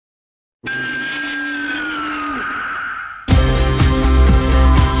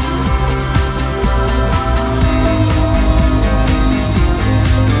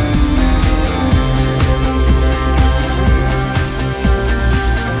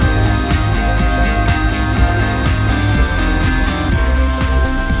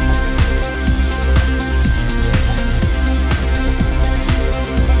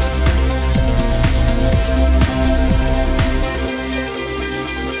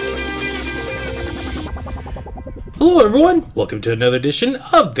Hello everyone, welcome to another edition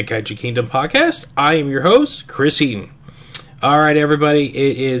of the Kaiju Kingdom podcast. I am your host, Chris Eaton. Alright everybody,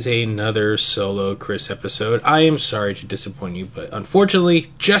 it is another solo Chris episode. I am sorry to disappoint you, but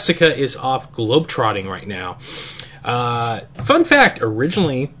unfortunately, Jessica is off globetrotting right now. Fun fact,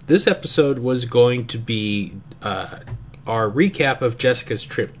 originally, this episode was going to be our recap of Jessica's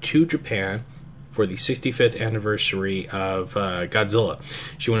trip to Japan for the 65th anniversary of Godzilla.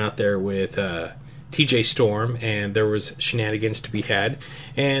 She went out there with TJ Storm, and there was shenanigans to be had,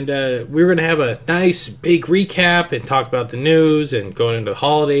 and we were going to have a nice big recap and talk about the news and going into the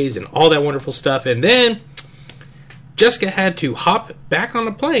holidays and all that wonderful stuff, and then Jessica had to hop back on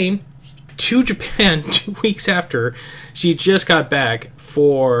a plane to Japan 2 weeks after she just got back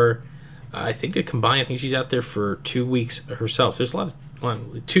for, I think she's out there for 2 weeks herself. So there's a lot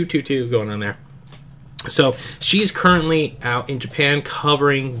of two going on there. So she's currently out in Japan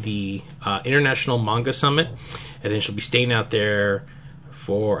covering the International Manga Summit, and then she'll be staying out there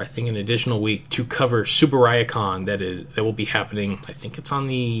for, I think, an additional week to cover Tsuburaya-con that will be happening. I think it's on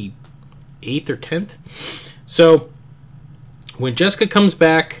the 8th or 10th. So when Jessica comes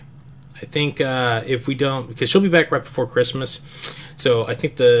back, I think if we don't, because she'll be back right before Christmas, so I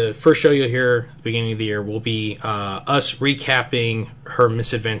think the first show you'll hear at the beginning of the year will be us recapping her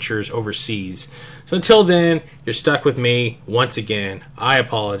misadventures overseas. So until then, you're stuck with me once again. I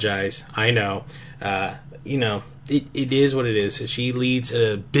apologize. I know. It is what it is. She leads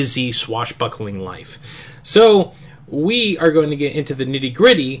a busy, swashbuckling life. So we are going to get into the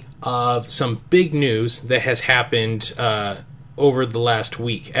nitty-gritty of some big news that has happened over the last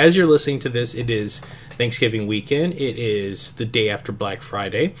week. As you're listening to this, it is Thanksgiving weekend. It is the day after Black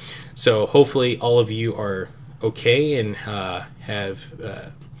Friday. So hopefully all of you are okay and have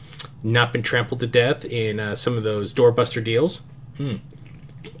not been trampled to death in some of those doorbuster deals.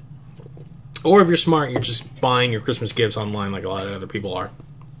 Or if you're smart, you're just buying your Christmas gifts online like a lot of other people are.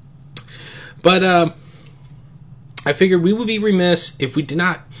 But I figured we would be remiss if we did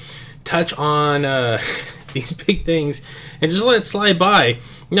not touch on these big things and just let it slide by.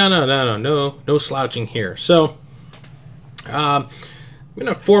 No slouching here. So I'm going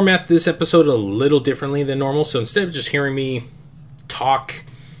to format this episode a little differently than normal. So instead of just hearing me talk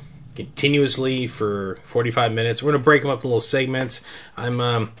continuously for 45 minutes, we're going to break them up in little segments.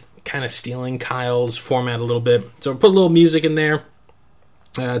 I'm kind of stealing Kyle's format a little bit. So I'll put a little music in there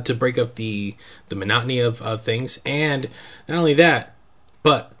to break up the monotony of things. And not only that,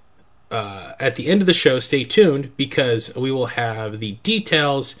 but at the end of the show, stay tuned, because we will have the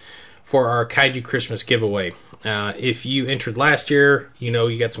details for our Kaiju Christmas giveaway. If you entered last year,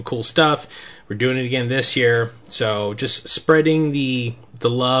 you got some cool stuff. We're doing it again this year. So just spreading the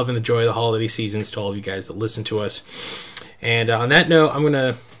love and the joy of the holiday seasons to all of you guys that listen to us. And on that note, we're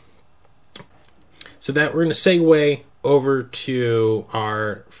going to segue over to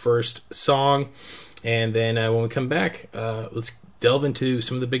our first song. And then when we come back, let's delve into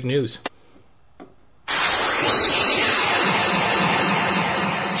some of the big news.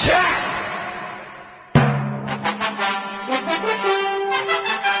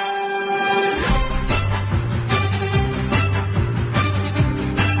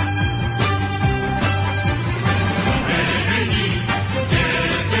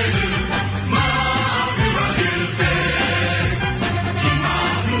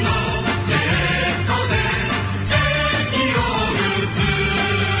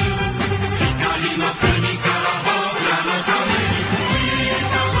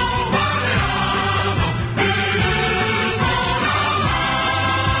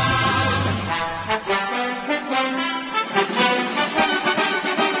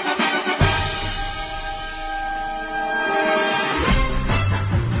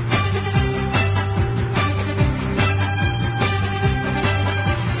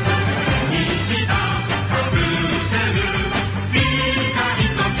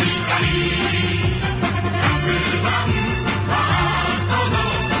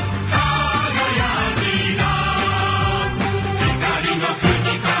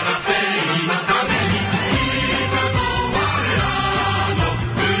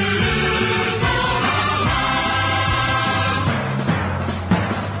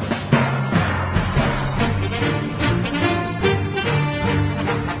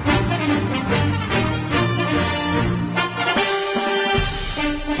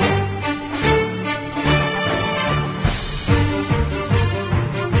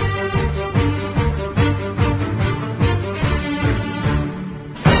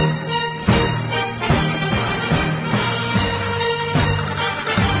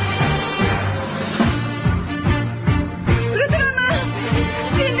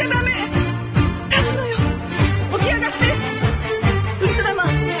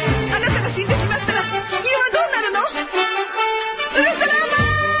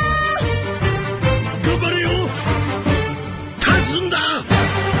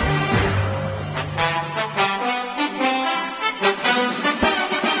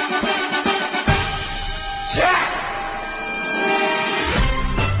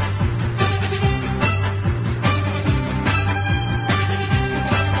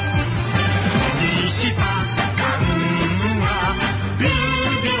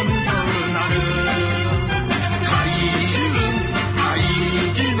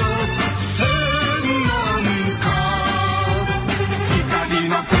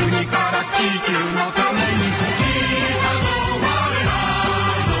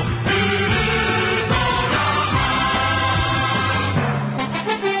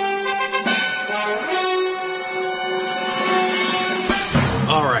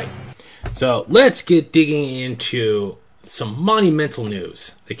 All right, so let's get digging into some monumental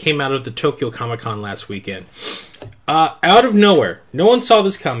news that came out of the Tokyo Comic Con last weekend. Out of nowhere, no one saw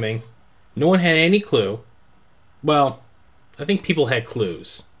this coming. No one had any clue. Well, I think people had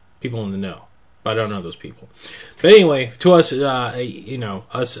clues. People in the know. But I don't know those people. But anyway, to us,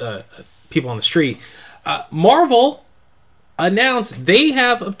 people on the street, Marvel announced they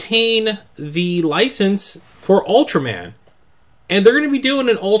have obtained the license for Ultraman. And they're going to be doing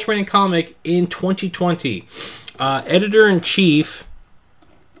an Ultraman comic in 2020. Editor-in-Chief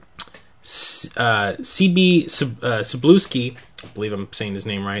C.B. Cebulski, I believe I'm saying his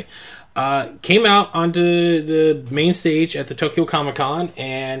name right, came out onto the main stage at the Tokyo Comic Con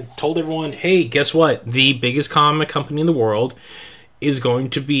and told everyone, hey, guess what? The biggest comic company in the world is going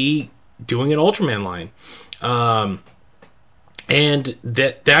to be doing an Ultraman line. And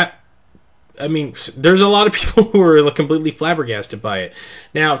there's a lot of people who are completely flabbergasted by it.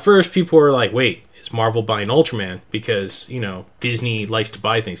 Now, at first, people were like, wait, is Marvel buying Ultraman? Because, Disney likes to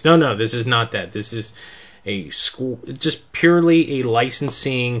buy things. No, this is not that. This is just purely a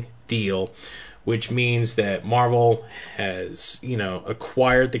licensing deal, which means that Marvel has,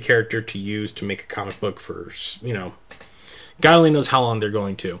 acquired the character to use to make a comic book for, God only knows how long they're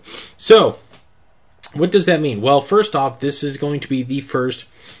going to. So, what does that mean? Well, first off, this is going to be the first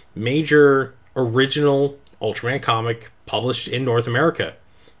major original Ultraman comic published in North America.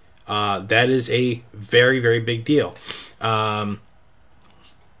 That is a very, very big deal. I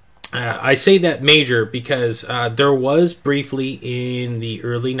say that major because there was briefly in the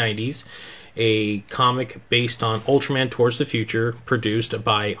early 90s a comic based on Ultraman Towards the Future produced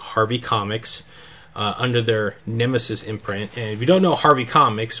by Harvey Comics under their Nemesis imprint. And if you don't know Harvey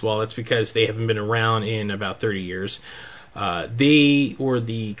Comics, well, that's because they haven't been around in about 30 years. They were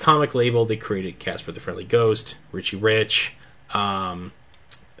the comic label. They created Casper the Friendly Ghost, Richie Rich, a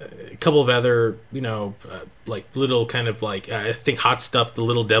couple of other, little kind of I think Hot Stuff, the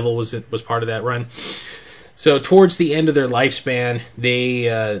Little Devil was part of that run. So towards the end of their lifespan,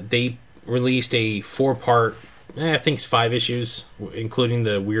 they released a 4-part, I think it's 5 issues, including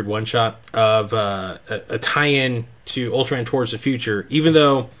the weird one-shot, of a tie-in to Ultraman Towards the Future, even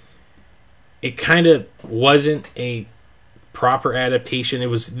though it kind of wasn't a proper adaptation. It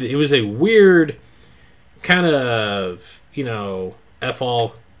was a weird kind of,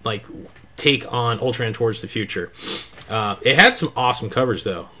 F-all take on Ultraman Towards the Future. It had some awesome covers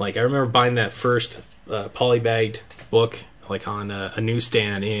though. I remember buying that first polybagged book on a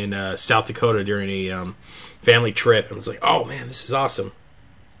newsstand in South Dakota during a family trip, and was like, oh man, this is awesome.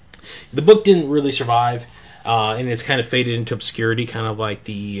 The book didn't really survive, and it's kind of faded into obscurity, kind of like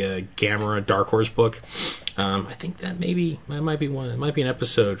the Gamera Dark Horse book. I think that might be an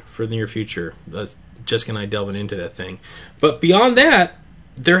episode for the near future. Jessica and I delving into that thing. But beyond that,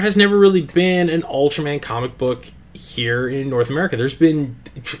 there has never really been an Ultraman comic book here in North America. There's been,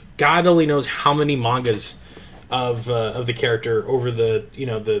 God only knows how many mangas of the character over the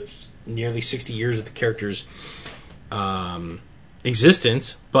the nearly 60 years of the character's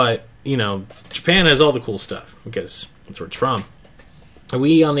existence. But Japan has all the cool stuff because that's where it's from.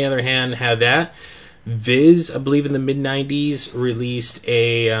 We, on the other hand, have that. Viz, I believe in the mid-90s, released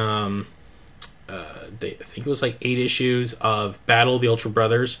a I think it was 8 issues of Battle of the Ultra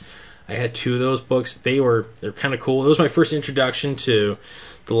Brothers. I had 2 of those books. They're kind of cool. It was my first introduction to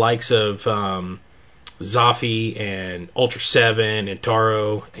the likes of Zafi and Ultra 7 and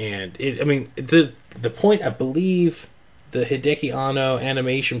Taro. And the point, I believe, the Hideki Anno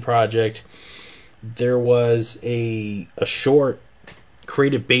animation project, there was a short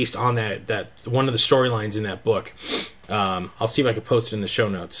created based on that one of the storylines in that book. I'll see if I can post it in the show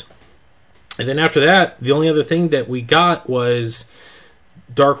notes. And then after that, the only other thing that we got was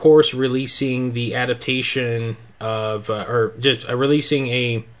Dark Horse releasing the adaptation of, or just releasing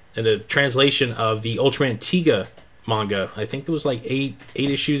a translation of the Ultraman Tiga manga. I think there was 8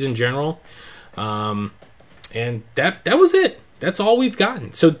 issues in general, and that was it. That's all we've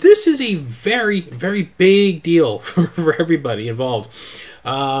gotten. So this is a very, very big deal for everybody involved.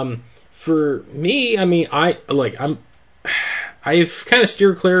 For me, I've kind of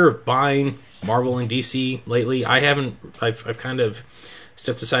steered clear of buying Marvel and DC lately. I've kind of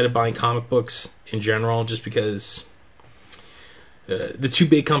stepped aside of buying comic books in general, just because the 2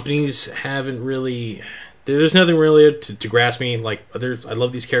 big companies haven't really. There's nothing really to grasp me. I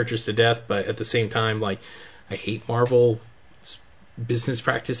love these characters to death, but at the same time, I hate Marvel's business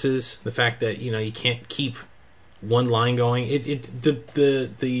practices. The fact that you can't keep one line going.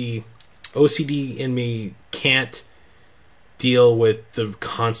 The OCD in me can't deal with the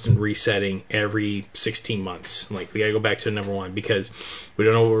constant resetting every 16 months. Like, we got to go back to number one because we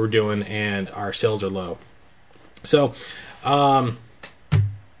don't know what we're doing and our sales are low. So,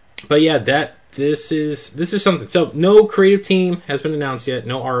 but yeah, this is something. So no creative team has been announced yet,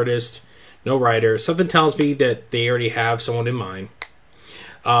 no artist, no writer. Something tells me that they already have someone in mind.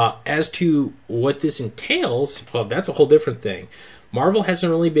 As to what this entails, well, that's a whole different thing. Marvel hasn't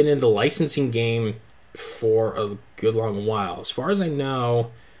really been in the licensing game for a good long while. As far as I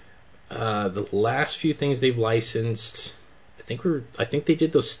know, the last few things they've licensed, I think they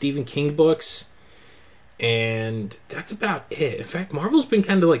did those Stephen King books, and that's about it. In fact, Marvel's been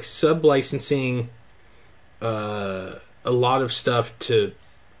kind of like sub-licensing a lot of stuff to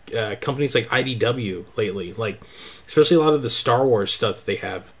companies like IDW lately, like especially a lot of the Star Wars stuff that they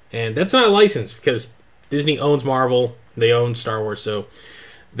have, and that's not a license because Disney owns Marvel, they own Star Wars, so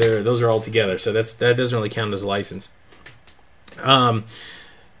those are all together. So that doesn't really count as a license. Now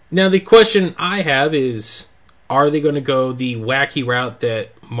the question I have is, are they going to go the wacky route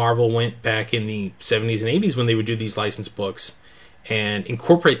that Marvel went back in the 70s and 80s when they would do these licensed books and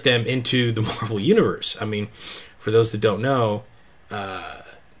incorporate them into the Marvel Universe? I mean, for those that don't know,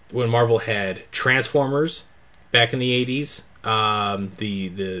 when Marvel had Transformers back in the 80s,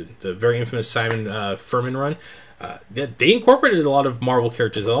 the very infamous Simon Furman run, they incorporated a lot of Marvel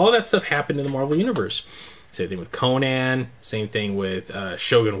characters. All that stuff happened in the Marvel Universe. Same thing with Conan, same thing with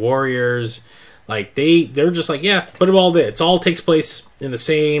Shogun Warriors. Like, they're just like, yeah, put it all there. It all takes place in the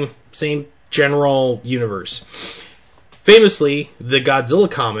same general universe. Famously, the Godzilla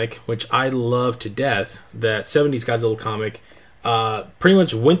comic, which I love to death, that 70s Godzilla comic, pretty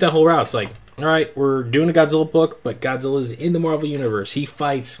much went that whole route. It's like, all right, we're doing a Godzilla book, but Godzilla's in the Marvel Universe. He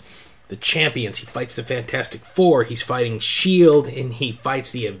fights the champions. He fights the Fantastic Four. He's fighting S.H.I.E.L.D., and he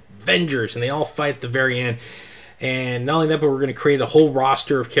fights the Avengers, and they all fight at the very end. And not only that, but we're going to create a whole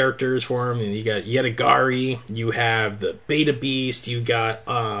roster of characters for him. And you got Yetagari, you have the Beta Beast, you got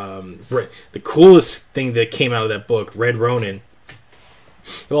the coolest thing that came out of that book, Red Ronin.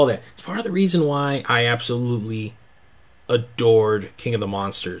 All that. It's part of the reason why I absolutely adored King of the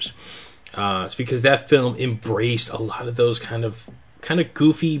Monsters. It's because that film embraced a lot of those kind of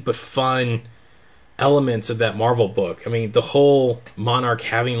goofy but fun elements of that Marvel book. I mean, the whole Monarch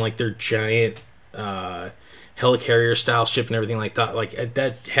having like their giant helicarrier style ship and everything like that, like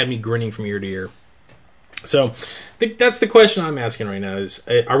that had me grinning from ear to ear. So I think that's the question I'm asking right now is,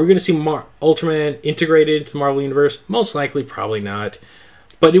 are we going to see Ultraman integrated into the Marvel Universe? Most likely, probably not.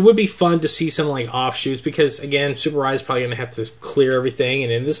 But it would be fun to see some like offshoots because, again, Super Rai is probably going to have to clear everything.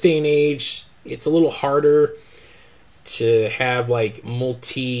 And in this day and age, it's a little harder to have like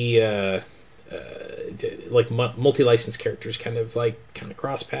multi-licensed characters kind of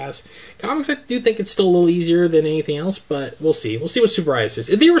cross paths. Comics, I do think it's still a little easier than anything else, but we'll see. We'll see what Super Rai is.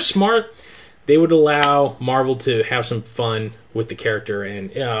 If they were smart, they would allow Marvel to have some fun with the character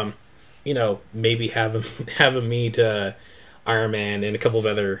and, maybe have him meet Iron Man and a couple of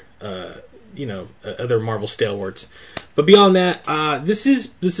other, other Marvel stalwarts. But beyond that, this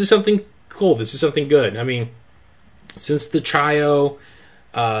is something cool. This is something good. I mean, since the Chio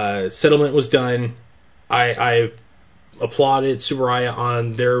settlement was done, I applauded Super Rai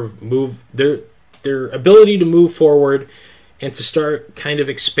on their ability to move forward and to start kind of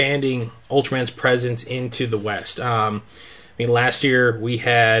expanding Ultraman's presence into the West. Last year we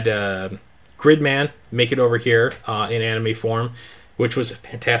had Gridman make it over here in anime form, which was a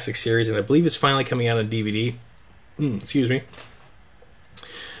fantastic series, and I believe it's finally coming out on DVD. Excuse me.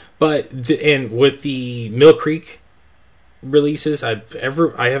 But and with the Mill Creek releases, I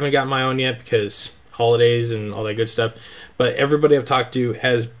haven't gotten my own yet because holidays and all that good stuff. But everybody I've talked to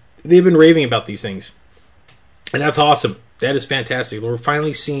they've been raving about these things, and that's awesome. That is fantastic. We're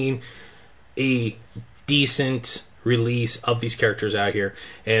finally seeing a decent release of these characters out here,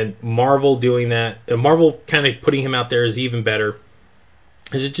 and Marvel doing that. Marvel kind of putting him out there is even better,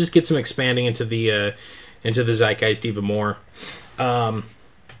 because it just gets him expanding into the zeitgeist even more. How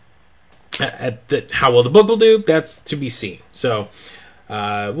well the book will do, that's to be seen. So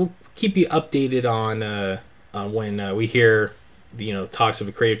we'll keep you updated on when we hear talks of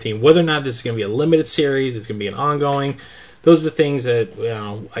a creative team, whether or not this is going to be a limited series, it's going to be an ongoing. Those are the things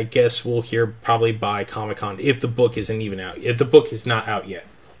that I guess we'll hear probably by Comic-Con if the book isn't even out. If the book is not out yet,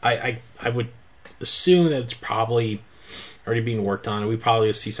 I would assume that it's probably already being worked on, and we probably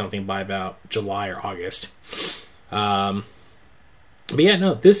will see something by about July or August. But yeah,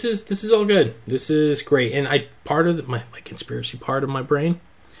 no, this is all good. This is great, and part of my conspiracy part of my brain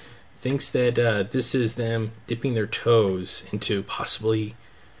thinks that this is them dipping their toes into possibly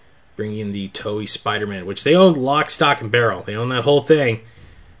bringing in the Toei Spider-Man, which they own lock, stock, and barrel. They own that whole thing.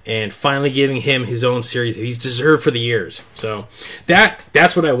 And finally giving him his own series that he's deserved for the years. So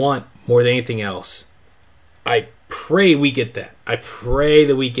that's what I want more than anything else. I pray we get that. I pray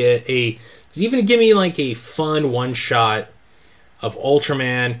that we get even give me like a fun one-shot of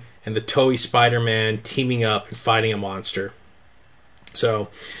Ultraman and the Toei Spider-Man teaming up and fighting a monster. So,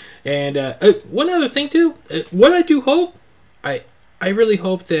 and one other thing too, what I do hope, I really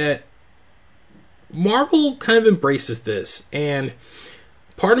hope that Marvel kind of embraces this, and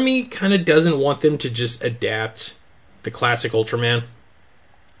part of me kind of doesn't want them to just adapt the classic Ultraman.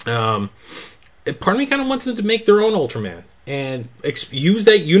 Part of me kind of wants them to make their own Ultraman and use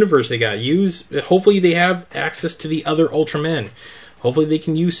that universe they got. Hopefully they have access to the other Ultramen. Hopefully they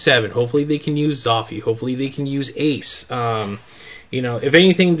can use Seven. Hopefully they can use Zoffy. Hopefully they can use Ace. If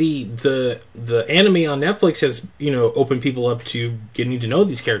anything, the anime on Netflix has opened people up to getting to know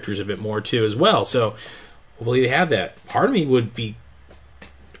these characters a bit more too as well. So hopefully they have that. Part of me would be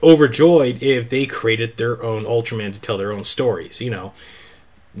overjoyed if they created their own Ultraman to tell their own stories.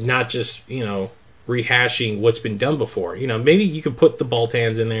 Not just rehashing what's been done before. Maybe you could put the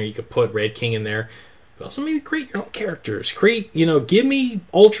Baltans in there. You could put Red King in there. But also maybe create your own characters. Give me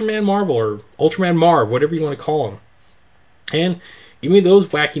Ultraman Marvel or Ultraman Marv, whatever you want to call them. And give me those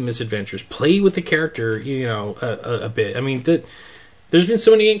wacky misadventures. Play with the character, a bit. I mean, there's been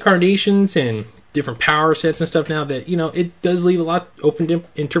so many incarnations and different power sets and stuff now that, it does leave a lot open to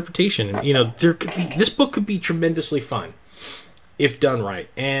interpretation. And, this book could be tremendously fun if done right.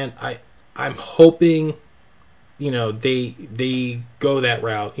 And I'm hoping, they go that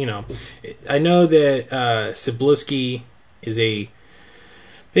route. I know that Cebulski is a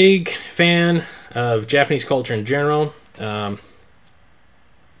big fan of Japanese culture in general. I'm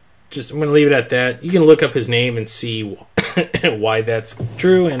going to leave it at that. You can look up his name and see why that's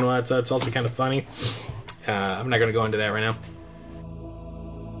true and why it's also kind of funny. I'm not going to go into that right now.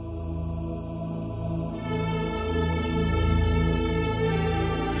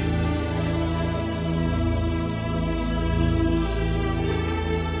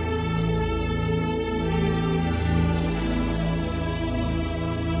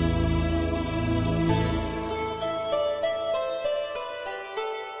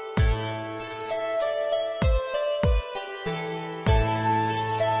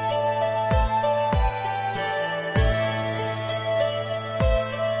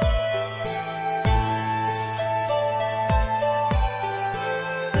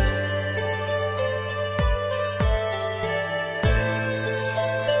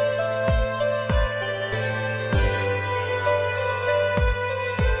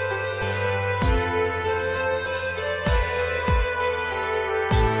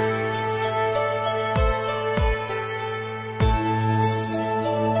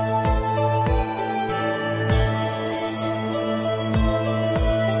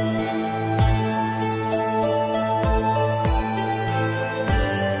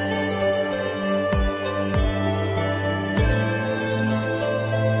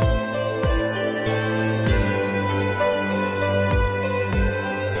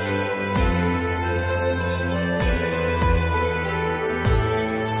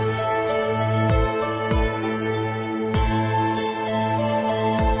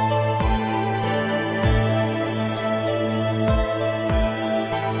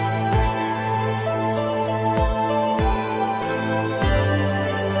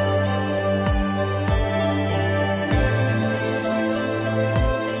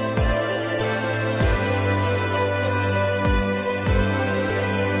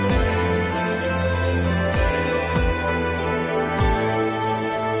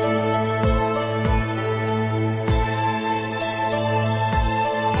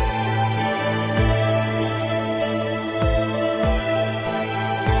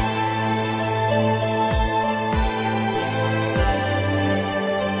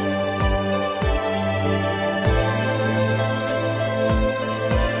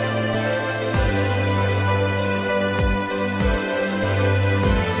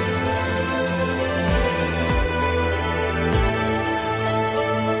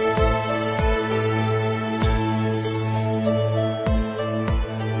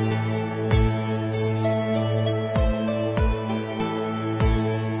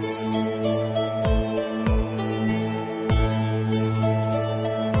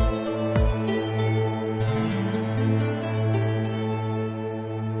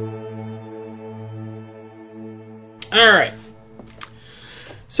 Alright.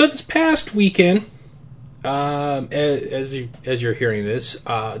 So this past weekend, As you're hearing this,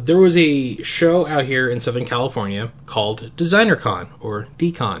 there was a show out here in Southern California called DesignerCon, or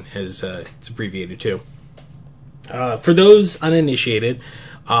DCon, as it's abbreviated to. For those uninitiated,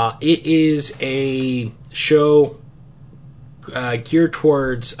 it is a show geared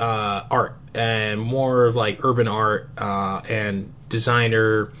towards art and more of like urban art and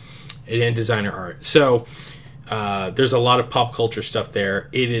designer art. So there's a lot of pop culture stuff there.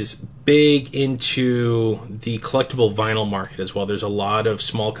 It is big into the collectible vinyl market as well. There's a lot of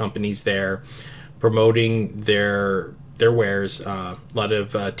small companies there promoting their wares. A lot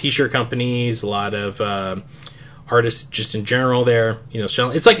of t-shirt companies, a lot of artists just in general there. You know,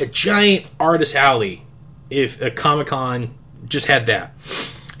 selling. It's like a giant artist alley. If a Comic-Con just had that.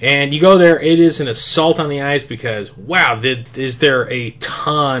 And you go there, it is an assault on the eyes because, wow, is there a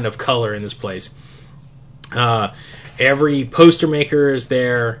ton of color in this place. Every poster maker is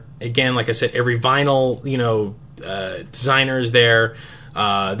there. Again, like I said, every vinyl, designer is there.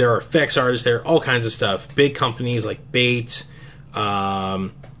 There are effects artists there, all kinds of stuff. Big companies like Bates,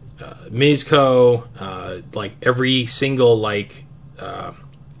 Mizco, like every single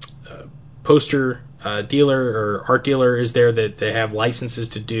poster dealer or art dealer is there that they have licenses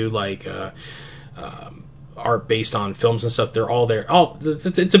to do like art based on films and stuff. They're all there. Oh,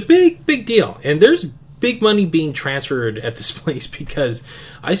 it's a big deal, and there's big money being transferred at this place because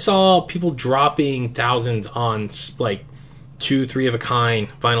I saw people dropping thousands on like 2-3 of a kind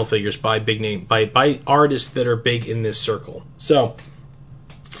vinyl figures by big name by artists that are big in this circle. So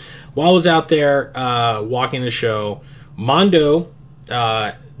while I was out there walking the show, Mondo,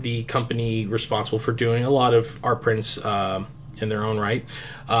 the company responsible for doing a lot of art prints in their own right,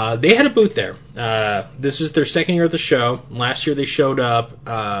 they had a booth there. This is their second year at the show. Last year they showed up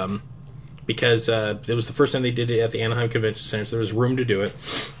because it was the first time they did it at the Anaheim Convention Center, so there was room to do it.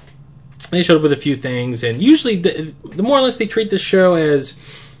 They showed up with a few things, and usually the more or less they treat this show as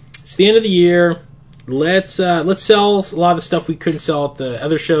it's the end of the year. Let's sell a lot of the stuff we couldn't sell at the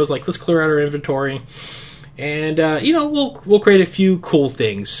other shows. Like, let's clear out our inventory, and we'll create a few cool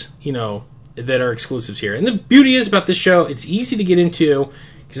things that are exclusives here. And the beauty is about this show, it's easy to get into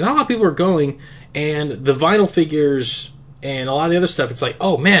because not a lot of people are going, and the vinyl figures and a lot of the other stuff, it's like,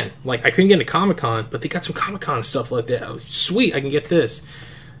 oh man, like I couldn't get into Comic-Con, but they got some Comic-Con stuff like that. Oh, sweet, I can get this.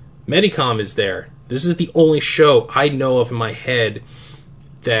 Medicom is there. This is the only show I know of in my head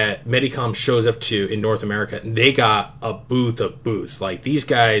that Medicom shows up to in North America. And they got a booth of booths. Like, these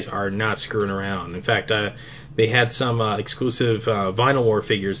guys are not screwing around. In fact, they had some exclusive Vinyl War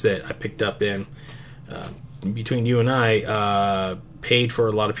figures that I picked up in. Between you and I, paid for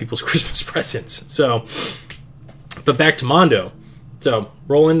a lot of people's Christmas presents. So, but back to Mondo. So,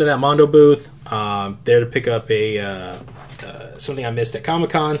 roll into that Mondo booth. There to pick up something I missed at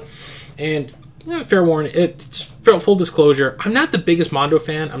Comic-Con. And fair warning, it's full disclosure, I'm not the biggest Mondo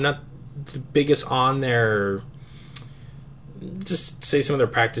fan. I'm not the biggest on their, just say some of their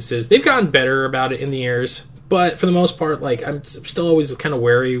practices. They've gotten better about it in the years, but for the most part, like, I'm still always kind of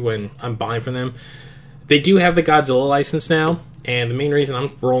wary when I'm buying from them. They do have the Godzilla license now, and the main reason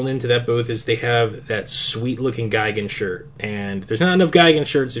I'm rolling into that booth is they have that sweet-looking Gigan shirt. And there's not enough Gigan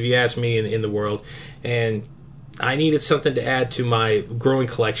shirts, if you ask me, in the world. And I needed something to add to my growing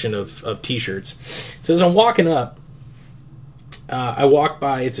collection of T-shirts. So as I'm walking up, I walk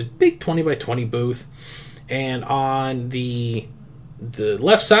by. It's a big 20 by 20 booth, and on the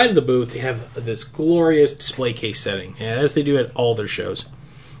left side of the booth, they have this glorious display case setting, as they do at all their shows.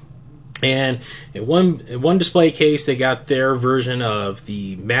 And in one display case, they got their version of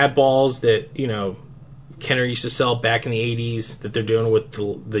the Mad Balls that Kenner used to sell back in the 80s, that they're doing with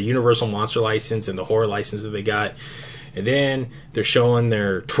the Universal Monster license and the horror license that they got. And then they're showing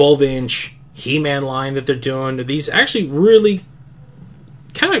their 12-inch He-Man line that they're doing. These actually really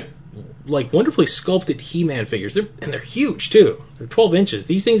kind of like wonderfully sculpted He-Man figures. They're huge too. They're 12 inches.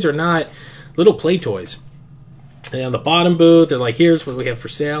 These things are not little play toys. And on the bottom booth, they're like, here's what we have for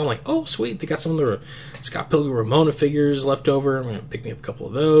sale. I'm like, oh, sweet. They got some of the Scott Pilgrim Ramona figures left over. I'm going to pick me up a couple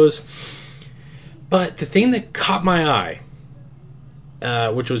of those. But the thing that caught my eye,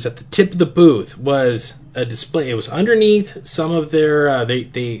 which was at the tip of the booth, was a display. It was underneath some of their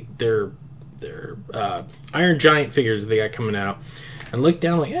Iron Giant figures that they got coming out. And looked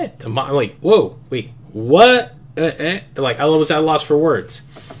down like, I'm like, whoa, wait, what? Like, I was at a loss for words.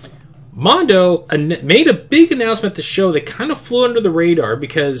 Mondo made a big announcement at the show that kind of flew under the radar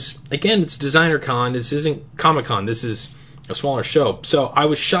because, again, it's DesignerCon. This isn't Comic-Con. This is a smaller show. So I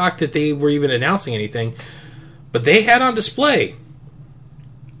was shocked that they were even announcing anything. But they had on display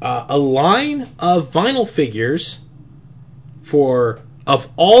a line of vinyl figures for, of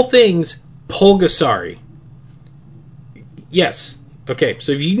all things, Pulgasari. Yes. Okay,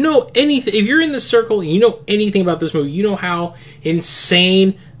 so if you know anything, if you're in the circle and you know anything about this movie, you know how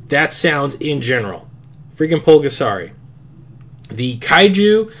insane that sounds in general. Freaking Pulgasari. The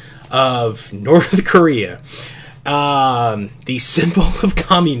kaiju of North Korea. The symbol of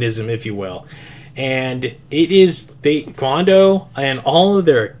communism, if you will. And it is, Kondo and all of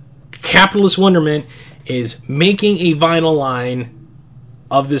their capitalist wonderment is making a vinyl line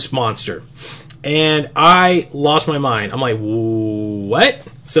of this monster. And I lost my mind. I'm like, what?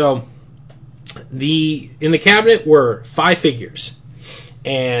 So, in the cabinet were 5 figures.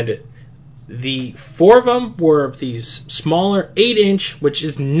 And the 4 of them were these smaller 8-inch, which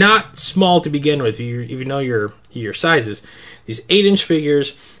is not small to begin with, if you know your sizes. These 8-inch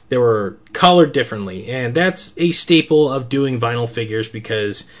figures that were colored differently. And that's a staple of doing vinyl figures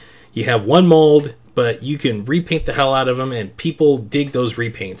because you have one mold, but you can repaint the hell out of them, and people dig those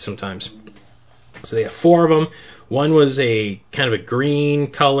repaints sometimes. So they have 4 of them. One was a kind of a green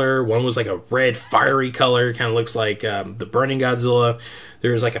color. One was like a red fiery color. Kind of looks like the Burning Godzilla.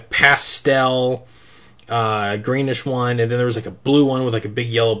 There's like a pastel greenish one. And then there was like a blue one with like a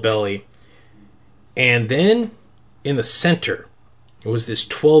big yellow belly. And then in the center, it was this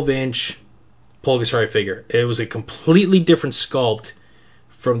 12-inch Pulgasari figure. It was a completely different sculpt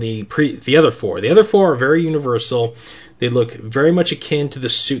from the other 4. The other 4 are very universal. They look very much akin to the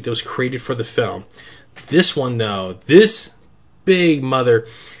suit that was created for the film. This one, though, this big mother,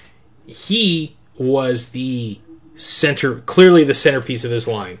 he was clearly the centerpiece of this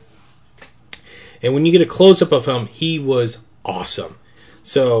line. And when you get a close-up of him, he was awesome.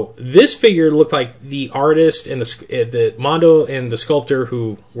 So this figure looked like the artist and the Mondo and the sculptor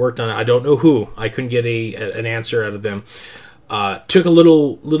who worked on it. I don't know who. I couldn't get an answer out of them. Took a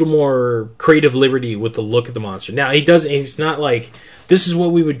little more creative liberty with the look of the monster. Now he's not like this is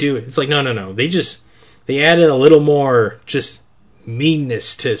what we would do. It's like no. They added a little more just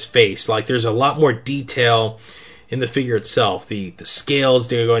meanness to his face. Like there's a lot more detail in the figure itself. The scales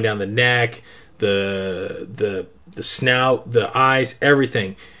going down the neck, the snout, the eyes,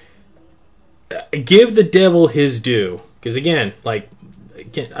 everything. Give the devil his due, because again,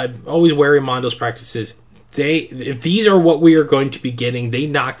 I'm always wary of Mondo's practices. If these are what we are going to be getting, they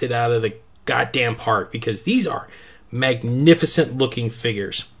knocked it out of the goddamn park, because these are magnificent looking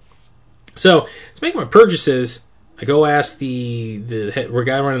figures. So, to make my purchases, I go ask the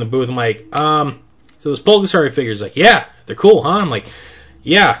guy running the booth, I'm like, so those Pulgasari figures, like, yeah, they're cool, huh? I'm like,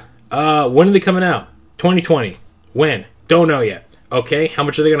 yeah, when are they coming out? 2020. When? Don't know yet. Okay, how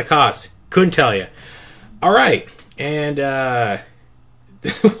much are they going to cost? Couldn't tell you. All right, and the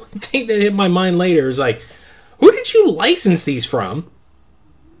one thing that hit my mind later is like, who did you license these from?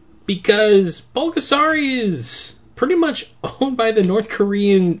 Because Pulgasari is pretty much owned by the North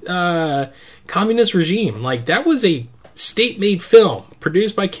Korean communist regime. Like, that was a state-made film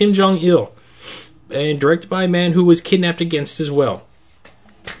produced by Kim Jong-il and directed by a man who was kidnapped against his will.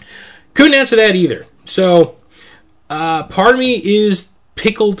 Couldn't answer that either. So, part of me is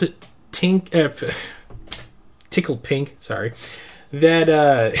tickled pink, sorry,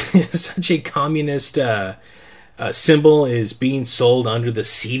 that such a communist symbol is being sold under the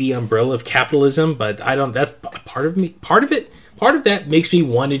seedy umbrella of capitalism, but that's part of me. Part of that makes me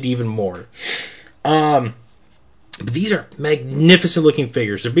want it even more. But these are magnificent looking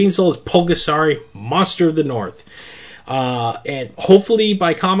figures. They're being sold as Pulgasari, Monster of the North. And hopefully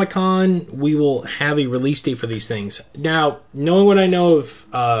by Comic-Con we will have a release date for these things. Now, knowing what I know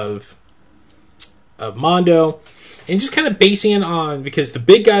of Mondo, and just kind of basing it on, because the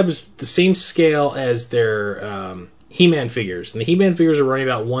big guy was the same scale as their He-Man figures, and the He-Man figures are running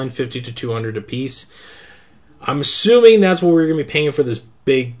about $150 to $200 a piece. I'm assuming that's what we're going to be paying for this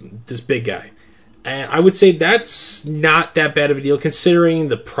big guy. And I would say that's not that bad of a deal, considering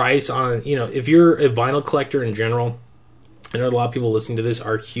the price on, if you're a vinyl collector in general. I know a lot of people listening to this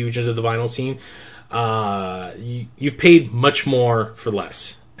are huge into the vinyl scene. You've paid much more for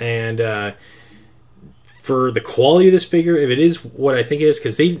less. And for the quality of this figure, if it is what I think it is,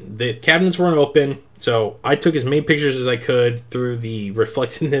 because the cabinets weren't open, so I took as many pictures as I could through the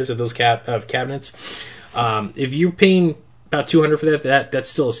reflectiveness of those cabinets. If you're paying about $200 for that's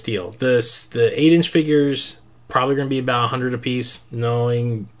still a steal. The 8-inch figures probably going to be about $100 a piece,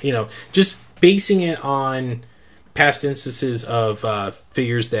 knowing, just basing it on past instances of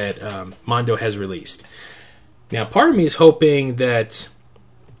figures that Mondo has released. Now, part of me is hoping that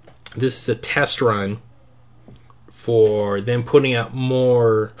this is a test run for them putting out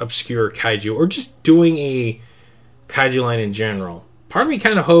more obscure kaiju, or just doing a kaiju line in general. Part of me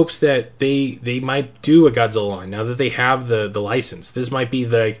kind of hopes that they might do a Godzilla line now that they have the license. This might be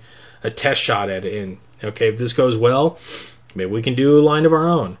like a test shot at it. And okay, if this goes well, Maybe we can do a line of our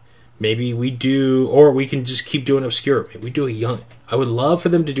own. Maybe we do, or we can just keep doing obscure. Maybe we do a young. I would love for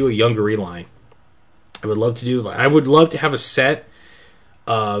them to do a younger line. I would love to have a set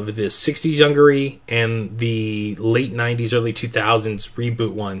of the 60s Youngery and the late 90s, early 2000s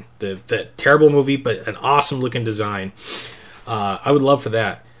reboot one. That terrible movie, but an awesome looking design. I would love for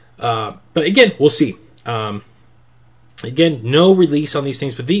that. But again, we'll see. Again, no release on these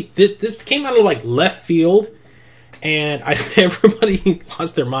things, but this came out of like left field, and everybody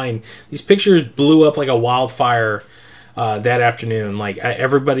lost their mind. These pictures blew up like a wildfire that afternoon. Like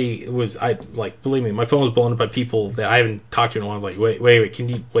everybody was, believe me, my phone was blown up by people that I haven't talked to in a while. I'm like, wait, can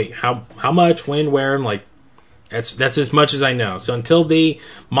you wait? How much? When? Where? I'm like, that's as much as I know. So until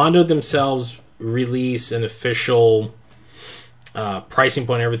Mondo themselves release an official pricing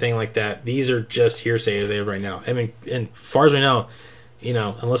point and everything like that, these are just hearsay as they have right now. I mean, and as far as we know,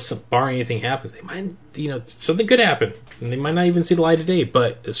 unless barring anything happens, they might, something could happen, and they might not even see the light of day.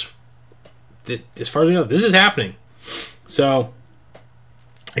 But as far as we know, this is happening. So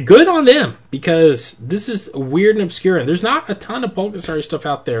good on them, because this is weird and obscure, and there's not a ton of Pulgasari stuff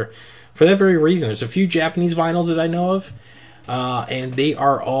out there for that very reason. There's a few Japanese vinyls that I know of, and they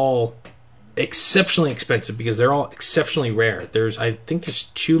are all exceptionally expensive because they're all exceptionally rare. I think there's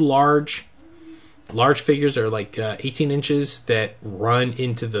two large figures that are like 18 inches that run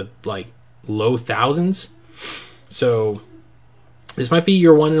into the like low thousands. So this might be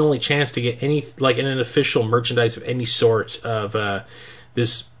your one and only chance to get any like an official merchandise of any sort of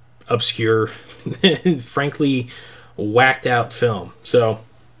this obscure, frankly whacked out film. So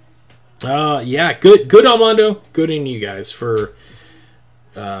yeah, good on Mondo, good on you guys for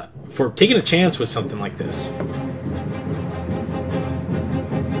taking a chance with something like this.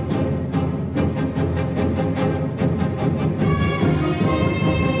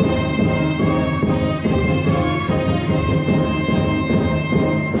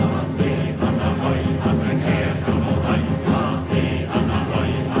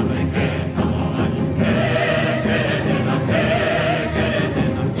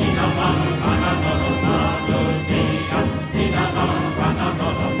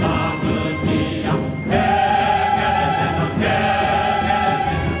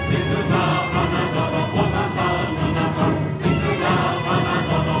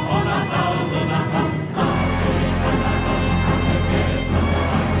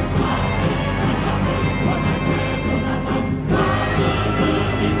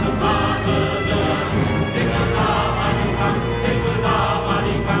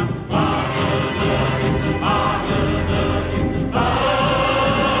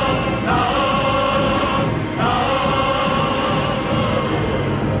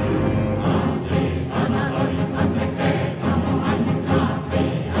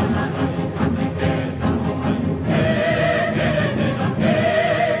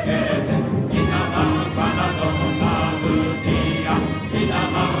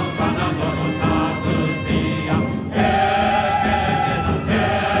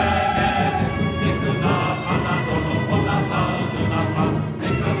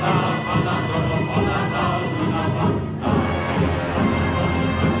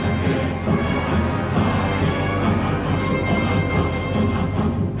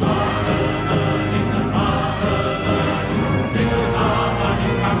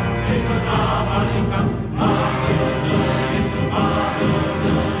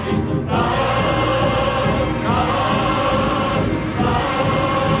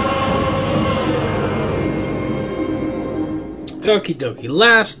 Okie dokie.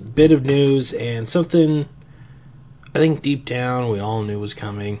 Last bit of news, and something I think deep down we all knew was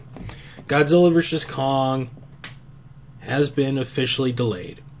coming. Godzilla vs. Kong has been officially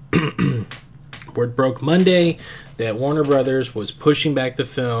delayed. Word broke Monday that Warner Brothers was pushing back the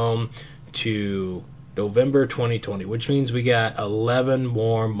film to November 2020, which means we got 11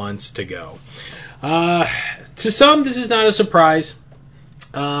 more months to go. To some, this is not a surprise,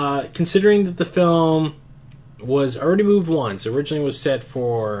 considering that the film was already moved once. Originally was set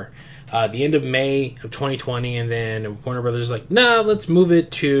for the end of May of 2020, and then Warner Brothers was like, nah, let's move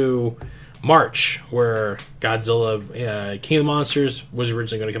it to March, where Godzilla King of the Monsters was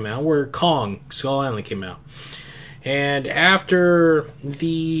originally going to come out, where Kong Skull Island came out. And after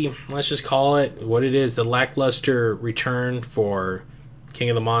the, let's just call it what it is, the lackluster return for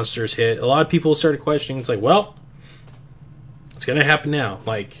King of the Monsters hit, a lot of people started questioning. It's like, well, it's gonna happen now.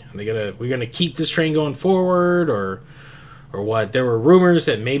 Like, we're gonna keep this train going forward, or what? There were rumors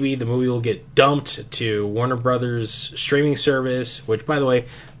that maybe the movie will get dumped to Warner Brothers streaming service, which, by the way,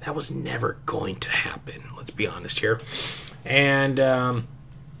 that was never going to happen. Let's be honest here. And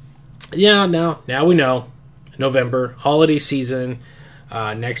yeah, now we know. November, holiday season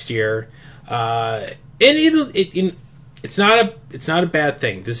next year. And it's not a bad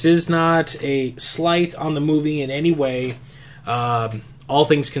thing. This is not a slight on the movie in any way. All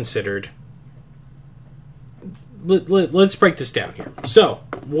things considered. Let's break this down here. So,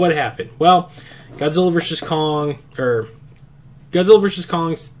 what happened? Well, Godzilla vs.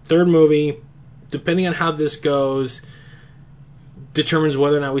 Kong's third movie, depending on how this goes, determines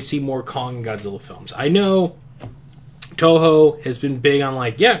whether or not we see more Kong and Godzilla films. I know Toho has been big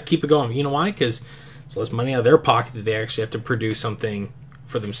on keep it going. You know why? Because it's less money out of their pocket that they actually have to produce something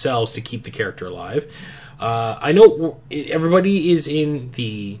for themselves to keep the character alive. I know everybody is in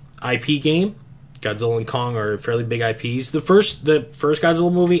the IP game. Godzilla and Kong are fairly big IPs. The first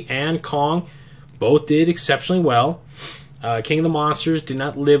Godzilla movie and Kong both did exceptionally well. King of the Monsters did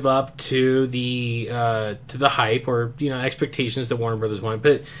not live up to the hype or expectations that Warner Brothers wanted.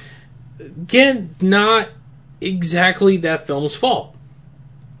 But again, not exactly that film's fault.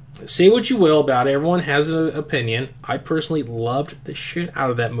 Say what you will about it. Everyone has an opinion. I personally loved the shit out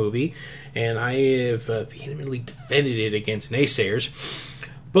of that movie, and I have vehemently defended it against naysayers.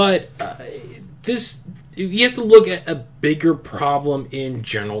 But you have to look at a bigger problem in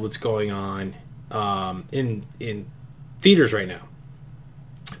general that's going on in theaters right now.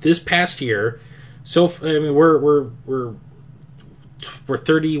 This past year, we're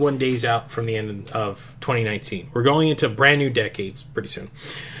 31 days out from the end of 2019. We're going into a brand new decade pretty soon.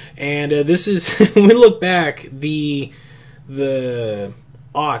 And this is, when we look back, the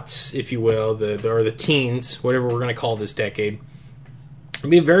aughts, if you will, or the teens, whatever we're going to call this decade, it'll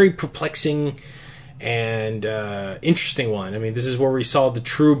be a very perplexing and interesting one. I mean, this is where we saw the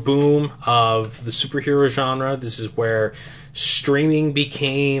true boom of the superhero genre. This is where streaming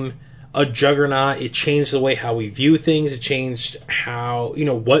became a juggernaut. It changed the way how we view things. It changed how,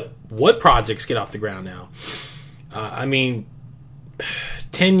 what projects get off the ground now.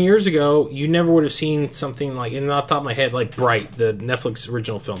 10 years ago, you never would have seen something like, and off the top of my head, like Bright, the Netflix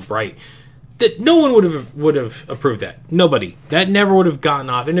original film Bright. That no one would have approved that. Nobody. That never would have gotten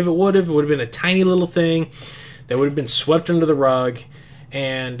off. And if it would have been a tiny little thing that would have been swept under the rug.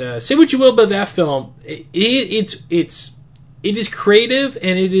 And say what you will about that film, it is creative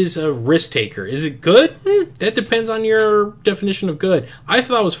and it is a risk taker. Is it good? That depends on your definition of good. I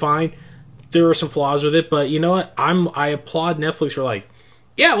thought it was fine. There were some flaws with it, but you know what? I applaud Netflix for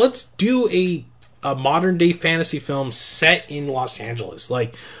yeah, let's do a modern day fantasy film set in Los Angeles.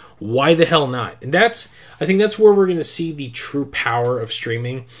 Why the hell not? And I think that's where we're going to see the true power of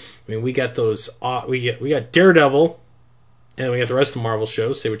streaming. I mean, we got we got Daredevil, and we got the rest of the Marvel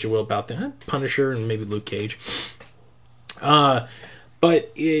shows. Say what you will about that. Punisher and maybe Luke Cage. But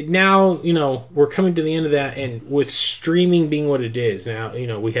now, we're coming to the end of that, and with streaming being what it is, now,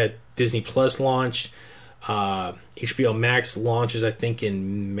 we had Disney Plus launched, HBO Max launches, I think,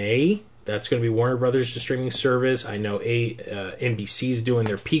 in May. That's going to be Warner Brothers' streaming service. I know NBC's doing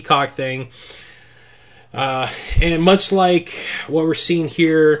their Peacock thing. And much like what we're seeing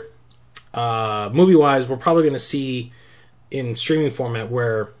here, movie-wise, we're probably going to see in streaming format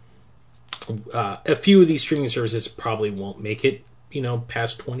where a few of these streaming services probably won't make it,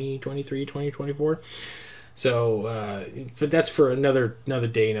 past 2023, 2024. So, but that's for another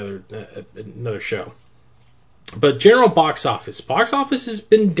day, another show. But general box office has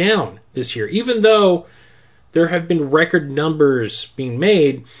been down this year, even though there have been record numbers being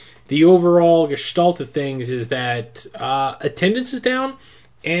made. The overall gestalt of things is that attendance is down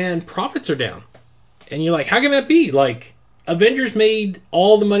and profits are down. And you're like, how can that be? Avengers made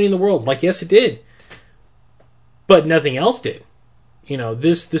all the money in the world. Yes, it did. But nothing else did.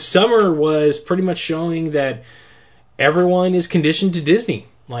 This summer was pretty much showing that everyone is conditioned to Disney.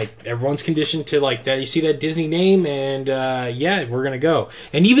 Everyone's conditioned to that. You see that Disney name and yeah, we're going to go.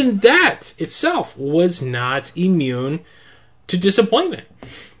 And even that itself was not immune to disappointment.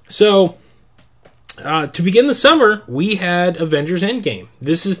 So, to begin the summer, we had Avengers Endgame.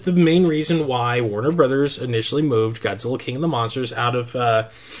 This is the main reason why Warner Brothers initially moved Godzilla King of the Monsters out of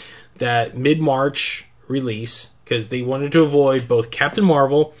that mid-March release, because they wanted to avoid both Captain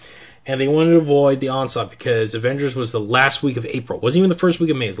Marvel and they wanted to avoid the onslaught, because Avengers was the last week of April. It wasn't even the first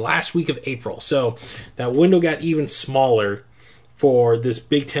week of May. It was the last week of April. So that window got even smaller for this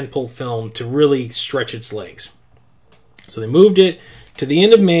big tentpole film to really stretch its legs. So they moved it to the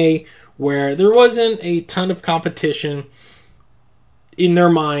end of May, where there wasn't a ton of competition in their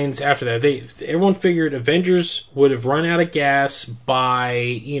minds after that. Everyone figured Avengers would have run out of gas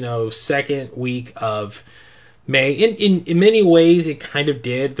by, second week of May. In many ways, it kind of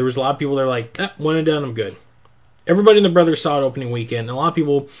did. There was a lot of people that were like, one and done, I'm good. Everybody in the Brothers saw it opening weekend, and a lot of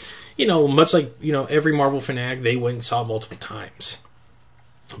people, much like, every Marvel fanatic, they went and saw it multiple times.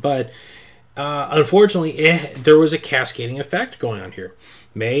 But unfortunately, there was a cascading effect going on here.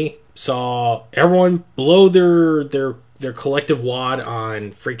 May saw everyone blow their collective wad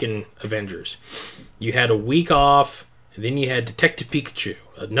on freaking Avengers. You had a week off, and then you had Detective Pikachu,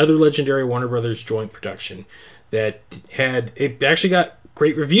 another legendary Warner Brothers joint production that it actually got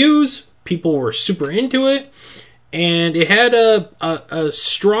great reviews. People were super into it, and it had a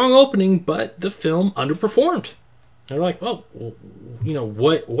strong opening, but the film underperformed. They're like, well,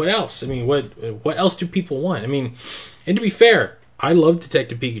 what else? I mean, what else do people want? I mean, and to be fair, I love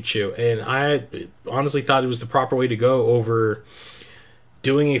Detective Pikachu, and I honestly thought it was the proper way to go over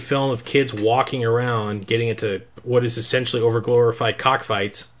doing a film of kids walking around, getting into what is essentially overglorified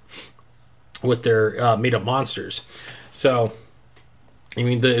cockfights with their made-up monsters. So, I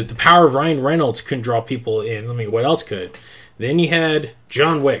mean, the power of Ryan Reynolds couldn't draw people in. I mean, what else could? Then you had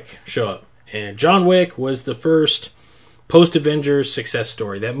John Wick show up, and John Wick was the first post-Avengers success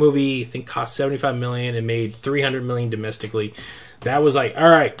story. That movie, I think, cost $75 million and made $300 million domestically. That was like, all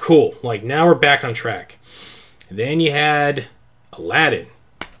right, cool. Like, now we're back on track. Then you had Aladdin,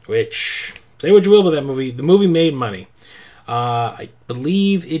 which, say what you will about that movie, the movie made money. I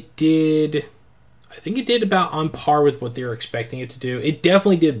believe it did, I think it did about on par with what they were expecting it to do. It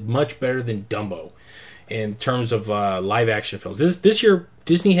definitely did much better than Dumbo in terms of live-action films. This year,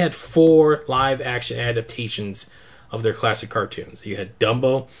 Disney had 4 live-action adaptations of their classic cartoons. You had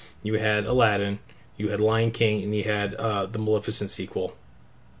Dumbo, you had Aladdin, you had Lion King, and you had the Maleficent sequel.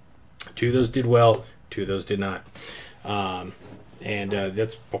 2 of those did well, 2 of those did not. And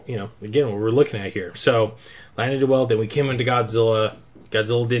that's, again, what we're looking at here. So, Aladdin did well, then we came into Godzilla.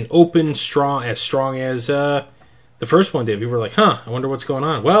 Godzilla didn't open as strong as the first one did. People were like, I wonder what's going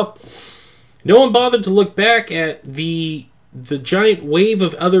on. Well, no one bothered to look back at the giant wave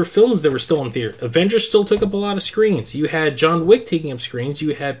of other films that were still in theater. Avengers still took up a lot of screens. You had John Wick taking up screens.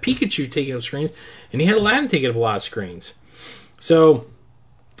 You had Pikachu taking up screens. And you had Aladdin taking up a lot of screens. So,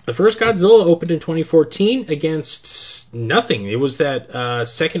 the first Godzilla opened in 2014 against nothing. It was that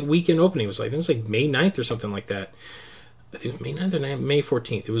second weekend opening. It was like May 9th or something like that. I think it was May 9th or May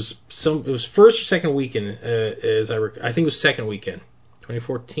 14th. It was first or second weekend, I think it was second weekend.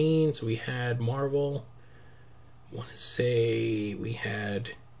 2014, so we had Marvel. I want to say we had,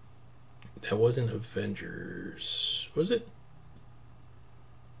 that wasn't Avengers, was it?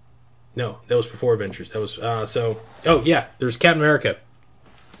 No, that was before Avengers. That was, there's Captain America.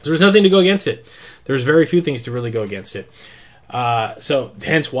 There was nothing to go against it. There was very few things to really go against it. So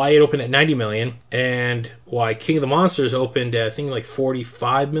hence why it opened at 90 million, and why King of the Monsters opened at, I think, like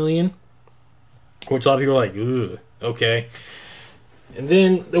 45 million, which a lot of people are like, ooh, okay. And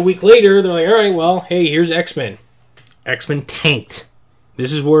then a week later, they're like, all right, well, hey, here's X-Men. X-Men tanked.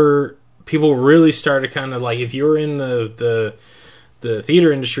 This is where people really started kind of like, if you were in the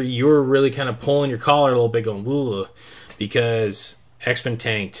theater industry, you were really kind of pulling your collar a little bit, going, ooh, because X-Men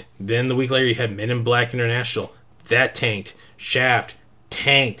tanked. Then the week later, you had Men in Black International. That tanked. Shaft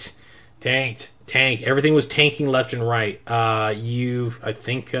tanked. Everything was tanking left and right. I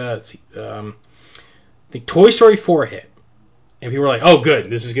think Toy Story 4 hit. And people were like, oh,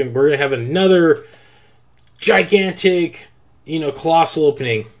 good. We're going to have another gigantic, colossal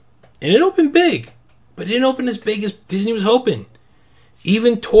opening. And it opened big. But it didn't open as big as Disney was hoping.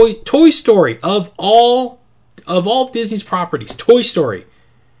 Even Toy Story, of all Disney's properties, Toy Story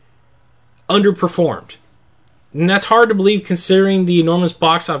underperformed. And that's hard to believe considering the enormous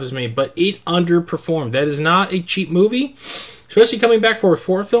box office made, but it underperformed. That is not a cheap movie, especially coming back for a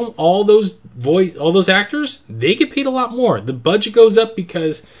 4th film. All those actors, they get paid a lot more. The budget goes up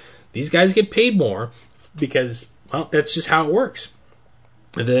because these guys get paid more because, well, that's just how it works.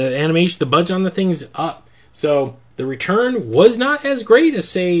 The animation, the budget on the thing is up. So the return was not as great as,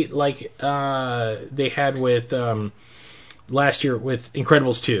 say, like they had with last year with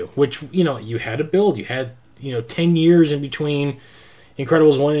Incredibles 2, which, you had to build. You had 10 years in between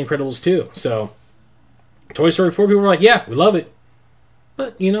Incredibles 1 and Incredibles 2. So, Toy Story 4, people were like, yeah, we love it.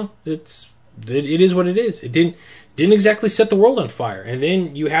 But, it is what it is. It didn't exactly set the world on fire. And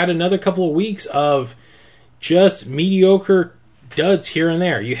then you had another couple of weeks of just mediocre duds here and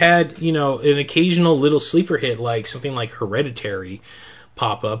there. You had, an occasional little sleeper hit, like something like Hereditary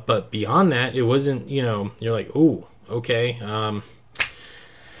pop up. But beyond that, it wasn't, you're like, ooh, okay.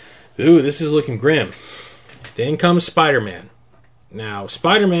 This is looking grim. Then comes Spider-Man. Now,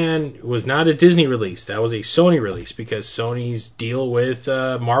 Spider-Man was not a Disney release. That was a Sony release because Sony's deal with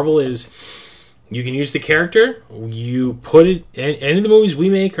Marvel is you can use the character. You put it... Any of the movies we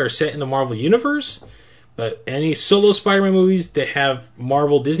make are set in the Marvel Universe, But any solo Spider-Man movies that have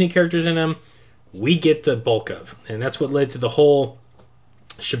Marvel Disney characters in them, we get the bulk of. And that's what led to the whole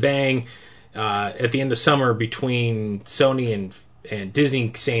shebang at the end of summer between Sony and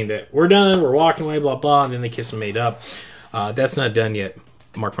Disney saying that we're done, we're walking away, blah, blah, and then they kiss and made up. That's not done yet,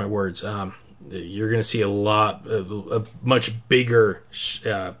 mark my words. You're going to see a much bigger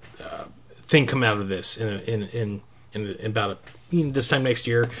thing come out of this in about this time next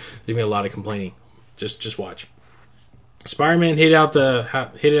year. There's going to be a lot of complaining. Just watch. Spider-Man hit out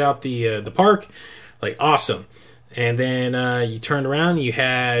the park, like awesome. And then you turned around, you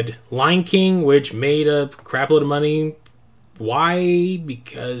had Lion King, which made a crap load of money. Why?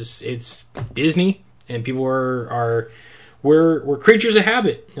 Because it's Disney, and people we're creatures of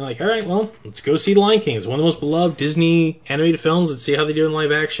habit. You're like, all right, well, let's go see Lion King. It's one of the most beloved Disney animated films. Let's see how they do in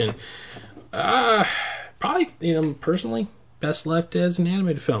live action. Probably, personally, best left as an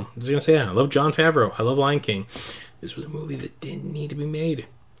animated film. I was gonna say that. I love Jon Favreau. I love Lion King. This was a movie that didn't need to be made.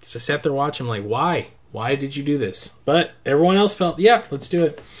 Because I sat there watching, like, why? Why did you do this? But everyone else felt, yeah, let's do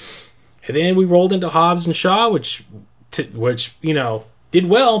it. And then we rolled into Hobbs and Shaw, which did well,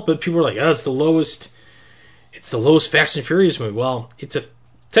 but people were like, oh, it's the lowest Fast and Furious movie. Well, it's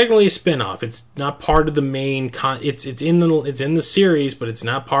technically a spin-off. It's not part of the main it's in the series, but it's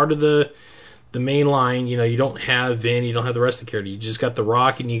not part of the main line. You don't have Vin, you don't have the rest of the characters. You just got The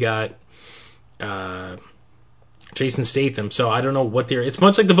Rock and you got Jason Statham. So I don't know what it's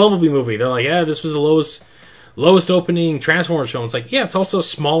much like the Bumblebee movie. They're like, yeah, this was the lowest opening Transformers film. It's like, yeah, it's also a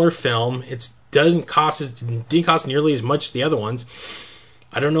smaller film. It didn't cost nearly as much as the other ones.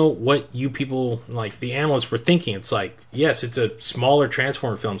 I don't know what you people, like the analysts, were thinking. It's like, yes, it's a smaller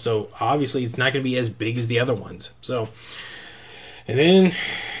Transformer film, so obviously it's not going to be as big as the other ones. So, and then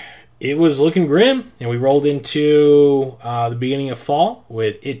it was looking grim, and we rolled into the beginning of fall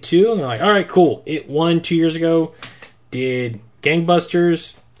with It 2, and they're like, all right, cool. It 1 2 years ago did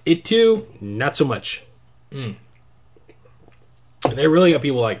gangbusters. It 2, not so much. And they really got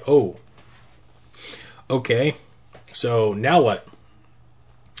people like, oh, okay, so now what?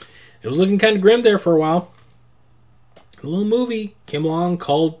 It was looking kind of grim there for a while. A little movie came along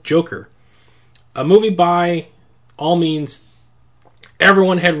called Joker. A movie by all means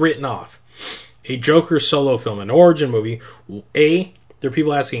everyone had written off. A Joker solo film, an origin movie. A, there are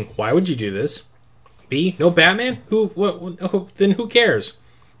people asking, why would you do this? B, no Batman? Then who cares?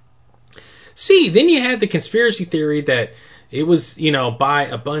 C, then you had the conspiracy theory that it was, by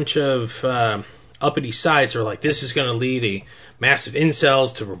a bunch of uppity sites that were like, this is going to lead a massive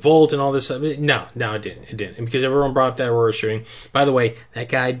incels to revolt and all this stuff. No, it didn't. And because everyone brought up that horror shooting. By the way, that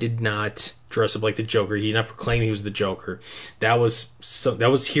guy did not dress up like the Joker. He did not proclaim he was the Joker. That was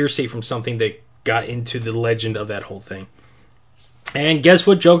hearsay from something that got into the legend of that whole thing. And guess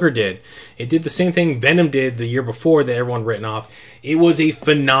what Joker did? It did the same thing Venom did the year before that everyone written off. It was a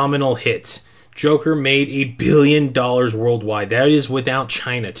phenomenal hit. Joker made $1 billion worldwide. That is without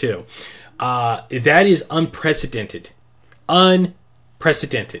China, too. That is unprecedented.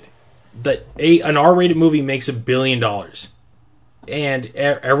 Unprecedented. That an R-rated movie makes $1 billion. And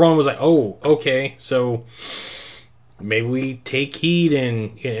everyone was like, oh, okay, so maybe we take heed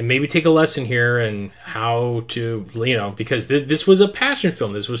and maybe take a lesson here and how to, because this was a passion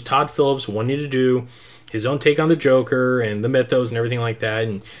film. This was Todd Phillips wanting to do his own take on the Joker and the mythos and everything like that.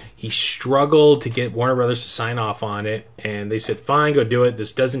 And he struggled to get Warner Brothers to sign off on it. And they said, fine, go do it.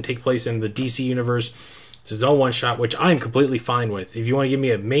 This doesn't take place in the DC universe. It's his own one-shot, which I'm completely fine with. If you want to give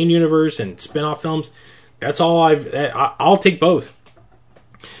me a main universe and spin-off films, that's all I'll take both.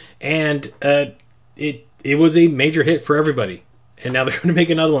 And it was a major hit for everybody. And now they're going to make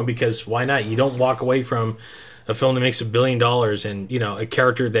another one because why not? You don't walk away from a film that makes $1 billion and, a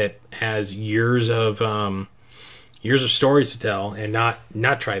character that has years of stories to tell and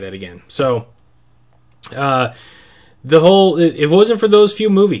not try that again. So, if it wasn't for those few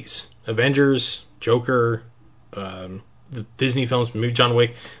movies, Avengers, Joker, the Disney films, maybe John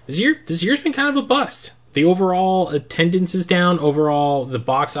Wick, this year's been kind of a bust. The overall attendance is down. Overall, the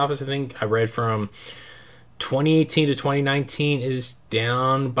box office, I think I read from 2018 to 2019 is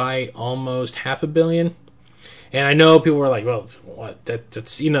down by almost $500 million. And I know people were like, well, what?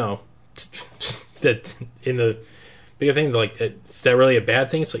 That's that in the bigger thing, like, is that really a bad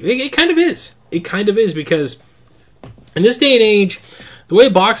thing? It's like, it kind of is. It kind of is because in this day and age, the way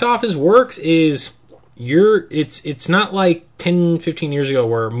box office works is it's not like 10, 15 years ago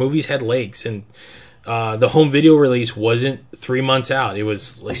where movies had legs and The home video release wasn't 3 months out. It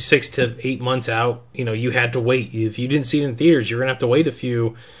was like 6 to 8 months out. You had to wait. If you didn't see it in theaters, you're going to have to wait a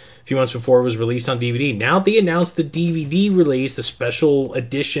few months before it was released on DVD. Now they announced the DVD release, the special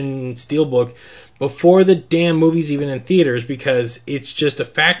edition steelbook, before the damn movie's even in theaters, because it's just a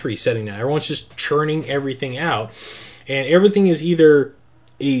factory setting now. Everyone's just churning everything out. And everything is either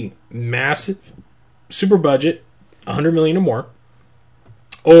a massive, super budget, $100 million or more,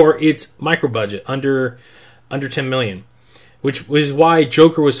 or it's micro budget, under $10 million, which was why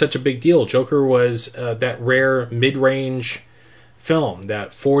Joker was such a big deal. Joker was that rare mid-range film,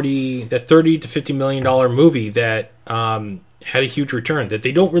 that $30 to $50 million movie that had a huge return that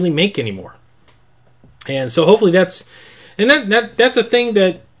they don't really make anymore. And so hopefully that's a thing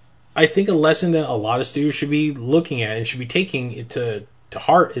that I think a lesson that a lot of studios should be looking at and should be taking it to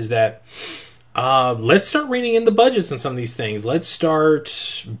heart is that let's start reining in the budgets on some of these things. Let's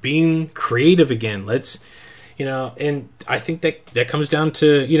start being creative again. And I think that comes down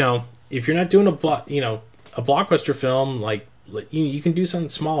to, if you're not doing a blockbuster film, like you can do something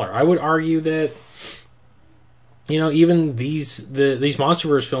smaller. I would argue that, even these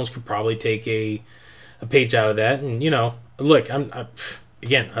MonsterVerse films could probably take a page out of that. And, look,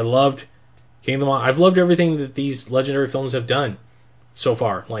 I loved Kingdom Hearts. I've loved everything that these legendary films have done so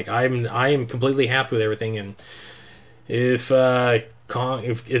far. Like I am completely happy with everything. And if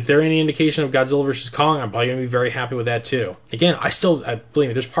there any indication of Godzilla vs. Kong, I'm probably gonna be very happy with that too. Again, I believe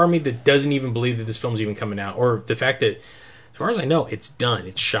me, there's part of me that doesn't even believe that this film's even coming out, or the fact that, as far as I know, it's done,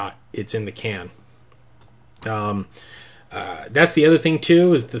 it's shot, it's in the can. That's the other thing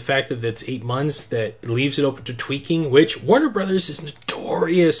too, is the fact that it's 8 months, that leaves it open to tweaking, which Warner Brothers is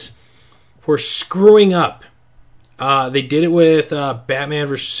notorious for screwing up. They did it with Batman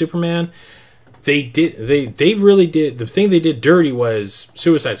vs. Superman. They really did. The thing they did dirty was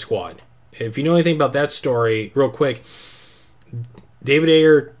Suicide Squad. If you know anything about that story, real quick, David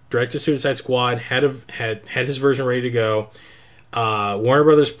Ayer directed Suicide Squad, had his version ready to go. Warner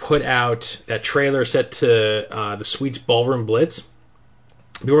Brothers put out that trailer set to the Sweets Ballroom Blitz.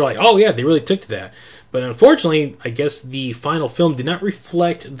 People were like, oh yeah, they really took to that. But unfortunately, I guess the final film did not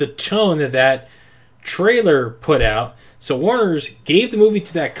reflect the tone that trailer put out. So Warner's gave the movie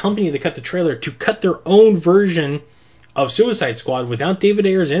to that company that cut the trailer to cut their own version of Suicide Squad without David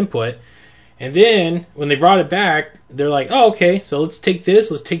Ayer's input. And then when they brought it back, they're like, oh, okay, so let's take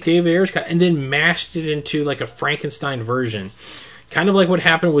David Ayer's cut, and then mashed it into like a Frankenstein version. Kind of like what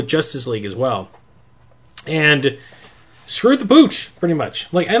happened with Justice League as well. And screwed the pooch, pretty much.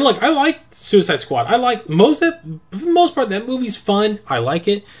 I like Suicide Squad. I like for the most part, that movie's fun. I like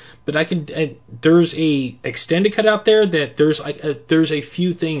it. But there's a extended cut out there that there's a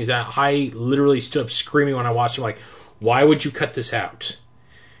few things that I literally stood up screaming when I watched it, like, why would you cut this out?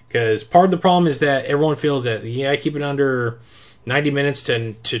 Because part of the problem is that everyone feels that, keep it under 90 minutes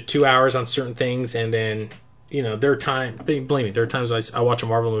to 2 hours on certain things, and then, there are times I watch a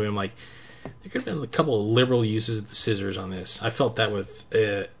Marvel movie, I'm like, there could have been a couple of liberal uses of the scissors on this. I felt that with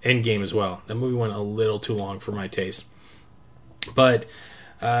Endgame as well. That movie went a little too long for my taste. But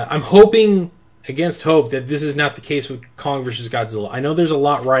I'm hoping against hope that this is not the case with Kong vs. Godzilla. I know there's a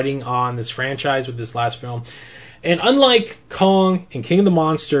lot riding on this franchise with this last film. And unlike Kong and King of the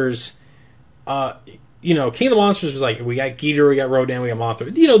Monsters, King of the Monsters was like, we got Ghidorah, we got Rodan, we got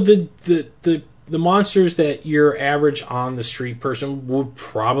Mothra. The monsters that your average on the street person would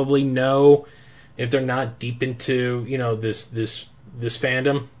probably know if they're not deep into, this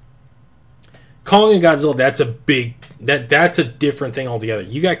fandom. Kong and Godzilla, that's a different thing altogether.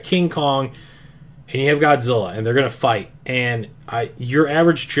 You got King Kong and you have Godzilla, and they're going to fight. And your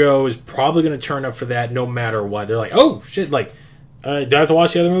average Joe is probably going to turn up for that no matter what. They're like, oh, shit, do I have to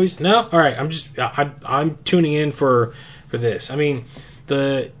watch the other movies? No? All right, I'm tuning in for this. I mean,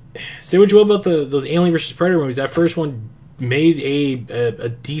 say what you will about those Alien vs. Predator movies. That first one made a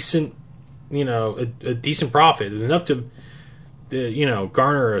decent, a decent profit, enough to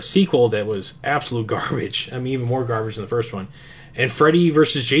garner a sequel that was absolute garbage. I mean, even more garbage than the first one. And Freddy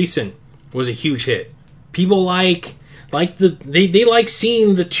vs. Jason was a huge hit. People they like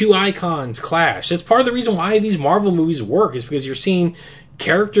seeing the two icons clash. That's part of the reason why these Marvel movies work, is because you're seeing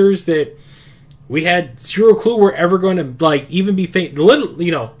characters that we had zero clue were ever going to even be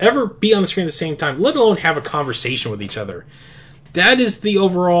ever be on the screen at the same time, let alone have a conversation with each other. That is the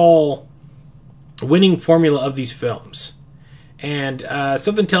overall winning formula of these films. And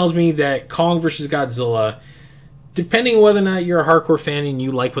something tells me that Kong vs. Godzilla, depending on whether or not you're a hardcore fan and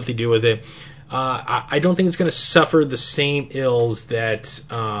you like what they do with it, I don't think it's going to suffer the same ills that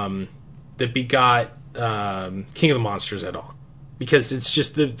begot King of the Monsters at all. because it's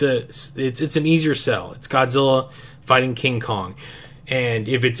just it's an easier sell. It's Godzilla fighting King Kong. And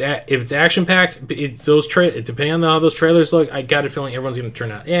if it's action packed, depending on how those trailers look, I got a feeling everyone's going to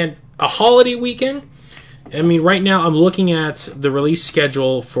turn out. And a holiday weekend. I mean, right now I'm looking at the release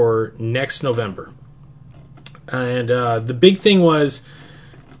schedule for next November, and the big thing was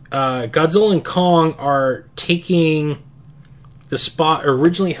Godzilla and Kong are taking the spot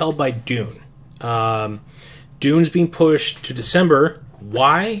originally held by Dune. Dune's being pushed to December.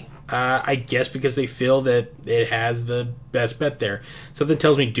 Why? I guess because they feel that it has the best bet there. Something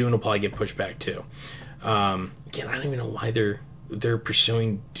tells me Dune will probably get pushed back too. Again, I don't even know why they're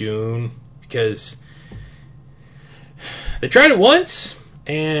pursuing Dune, because they tried it once,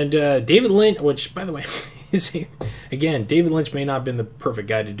 and David Lynch, which by the way, David Lynch may not have been the perfect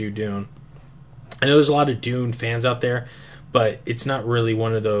guy to do Dune. I know there's a lot of Dune fans out there, but it's not really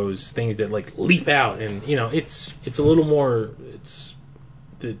one of those things that like leap out, and it's a little more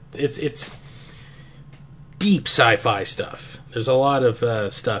it's deep sci-fi stuff. There's a lot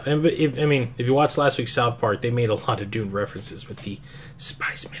of stuff, and if you watched last week's South Park, they made a lot of Dune references with the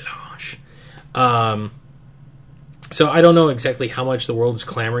spice melange. So I don't know exactly how much the world is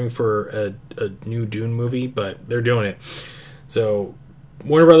clamoring for a new Dune movie, but they're doing it. So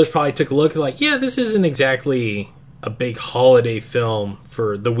Warner Brothers probably took a look like, this isn't exactly a big holiday film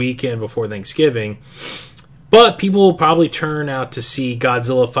for the weekend before Thanksgiving, but people will probably turn out to see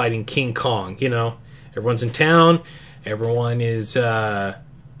Godzilla fighting King Kong. Everyone's in town. Everyone is, after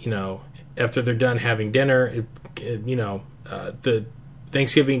they're done having dinner, the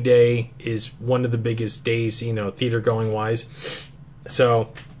Thanksgiving Day is one of the biggest days, theater going wise.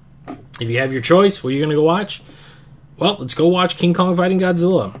 So if you have your choice, what are you going to go watch? Well, let's go watch King Kong fighting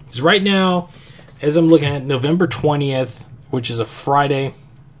Godzilla. Because right now, as I'm looking at November 20th, which is a Friday,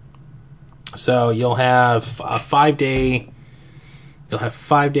 so you'll have a 5 day. You'll have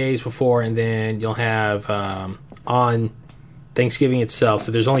 5 days before, and then you'll have on Thanksgiving itself.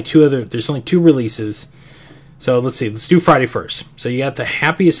 So there's only two releases. So let's see. Let's do Friday first. So you got The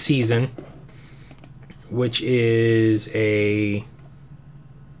Happiest Season, which is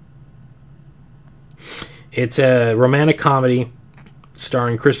it's a romantic comedy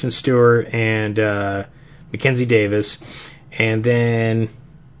starring Kristen Stewart and Mackenzie Davis, and then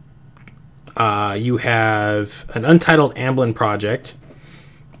you have an untitled Amblin project,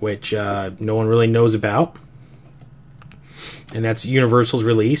 which no one really knows about, and that's Universal's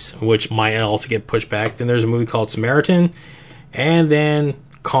release, which might also get pushed back. Then there's a movie called Samaritan, and then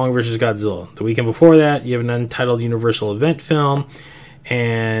Kong vs. Godzilla. The weekend before that, you have an untitled Universal event film,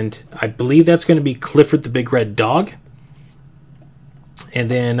 and I believe that's going to be Clifford the Big Red Dog. And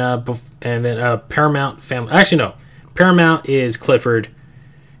then Paramount Family. Actually, no. Paramount is Clifford.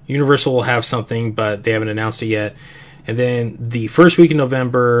 Universal will have something, but they haven't announced it yet. And then the first week in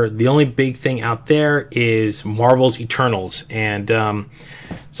November, the only big thing out there is Marvel's Eternals. And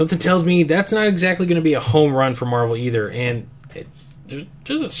something tells me that's not exactly going to be a home run for Marvel either. And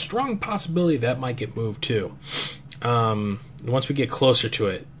there's a strong possibility that might get moved too. Once we get closer to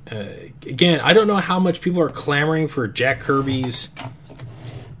it. Again, I don't know how much people are clamoring for Jack Kirby's.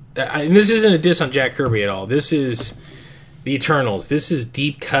 And this isn't a diss on Jack Kirby at all. This is the Eternals. This is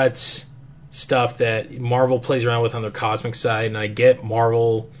deep cuts stuff that Marvel plays around with on their cosmic side, and I get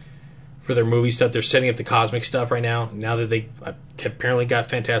Marvel for their movie stuff. They're setting up the cosmic stuff right now. Now that they apparently got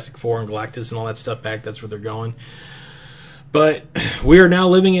Fantastic Four and Galactus and all that stuff back, that's where they're going. But we are now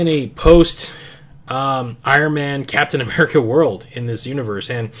living in a post Iron Man, Captain America world in this universe,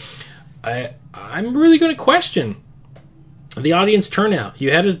 and I'm really going to question the audience turnout.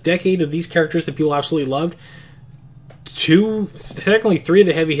 You had a decade of these characters that people absolutely loved. Technically three of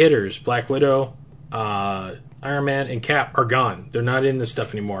the heavy hitters, Black Widow, Iron Man, and Cap, are gone. They're not in this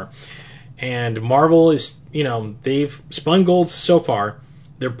stuff anymore. And Marvel is, they've spun gold so far.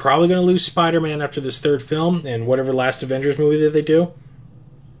 They're probably going to lose Spider-Man after this third film and whatever last Avengers movie that they do.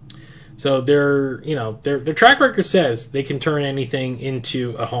 So their track record says they can turn anything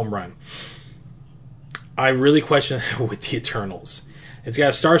into a home run. I really question that with the Eternals. It's got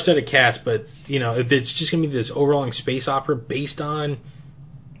a star-studded cast, but if it's just gonna be this overhauling space opera based on,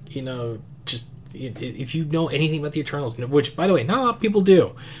 just if you know anything about the Eternals, which by the way, not a lot of people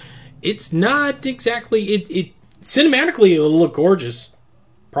do, it's not exactly it cinematically it'll look gorgeous,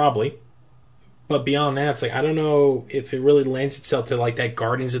 probably, but beyond that, it's like I don't know if it really lends itself to like that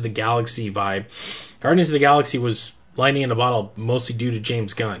Guardians of the Galaxy vibe. Guardians of the Galaxy was lightning in a bottle, mostly due to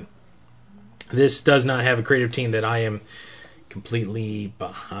James Gunn. This does not have a creative team that I am completely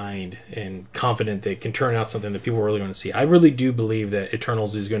behind and confident that can turn out something that people are really going to see. I really do believe that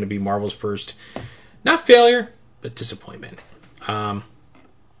Eternals is going to be Marvel's first, not failure, but disappointment.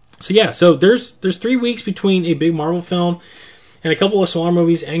 So there's 3 weeks between a big Marvel film and a couple of smaller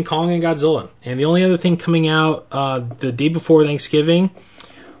movies and Kong and Godzilla. And the only other thing coming out the day before Thanksgiving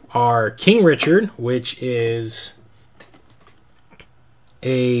are King Richard, which is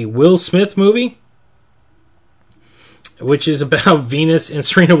a Will Smith movie, which is about Venus and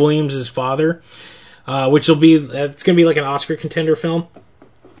Serena Williams' father, it's going to be like an Oscar contender film.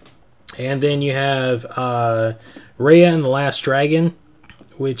 And then you have Raya and the Last Dragon,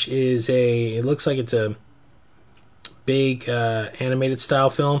 which is it looks like it's a big animated style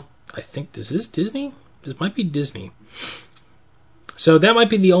film. I think, is this Disney? This might be Disney. So that might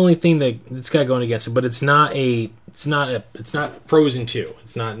be the only thing that's got going against it, but it's not Frozen 2.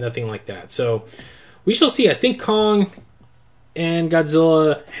 It's nothing like that. So we shall see. I think Kong and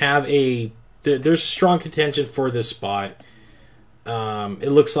Godzilla have there's strong contention for this spot.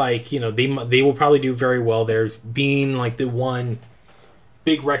 It looks like, they will probably do very well there, being like the one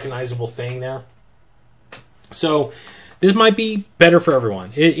big recognizable thing there. So this might be better for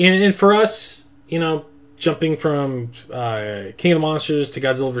everyone. And for us, jumping from King of the Monsters to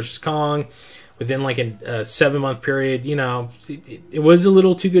Godzilla vs. Kong within like a 7-month period, it was a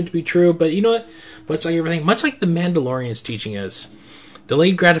little too good to be true. But you know what? Much like everything, much like The Mandalorian is teaching us,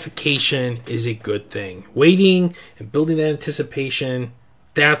 delayed gratification is a good thing. Waiting and building that anticipation,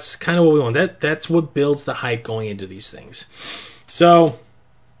 that's kind of what we want. That's what builds the hype going into these things. So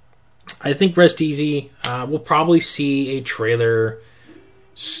I think rest easy. We'll probably see a trailer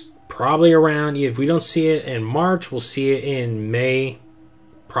probably around, if we don't see it in March, we'll see it in May,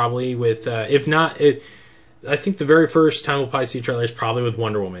 probably with, if not, I think the very first time we'll probably see a trailer is probably with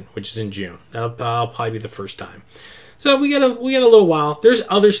Wonder Woman, which is in June. That'll probably be the first time. So we got a little while. There's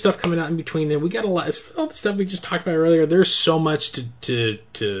other stuff coming out in between there. We got a lot. It's all the stuff we just talked about earlier. There's so much to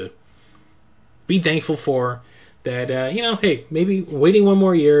be thankful for that, hey, maybe waiting one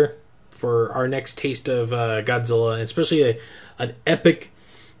more year for our next taste of Godzilla, and especially an epic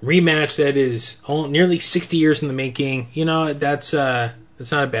rematch that is nearly 60 years in the making. That's not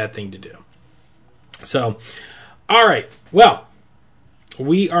a bad thing to do. So, all right. Well,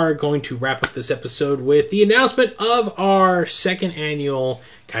 we are going to wrap up this episode with the announcement of our second annual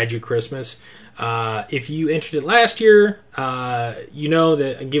Kaiju Christmas. If you entered it last year, you know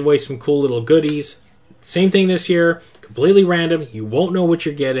that I give away some cool little goodies. Same thing this year, completely random. You won't know what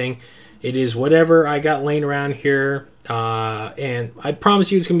you're getting. It is whatever I got laying around here, and I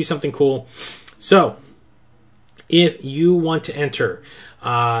promise you it's going to be something cool. So, if you want to enter,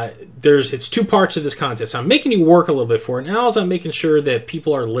 it's 2 parts of this contest. I'm making you work a little bit for it. Now I'm making sure that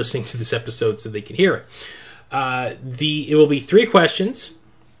people are listening to this episode so they can hear it. It will be 3 questions.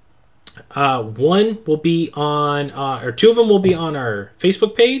 One will be on, or 2 of them will be on our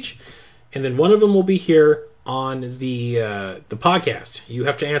Facebook page, and then 1 of them will be here on the podcast. You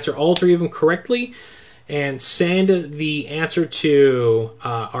have to answer all 3 of them correctly and send the answer to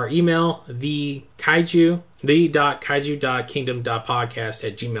our email,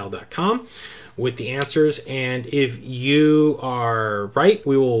 the.kaiju.kingdom.podcast@gmail.com with the answers. And if you are right,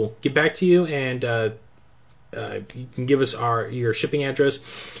 we will get back to you, and you can give us your shipping address.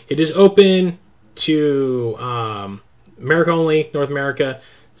 It is open to America only, North America,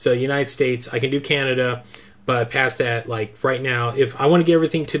 so United States. I can do Canada. But past that, like right now, if I want to get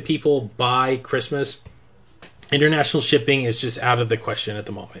everything to people by Christmas, international shipping is just out of the question at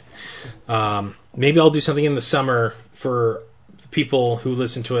the moment. Maybe I'll do something in the summer for people who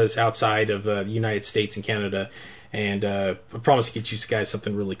listen to us outside of the United States and Canada, and I promise to get you guys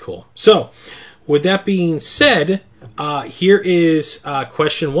something really cool. So, with that being said, here is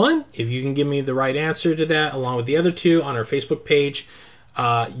question 1. If you can give me the right answer to that, along with the other 2 on our Facebook page,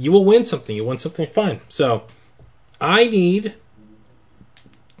 you will win something. You win something fun. So I need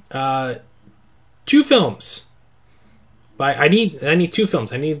 2 films. I need 2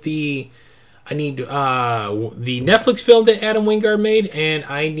 films. I need the Netflix film that Adam Wingard made, and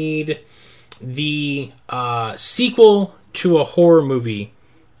I need the sequel to a horror movie,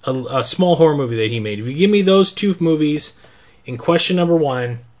 a small horror movie that he made. If you give me those 2 movies in question number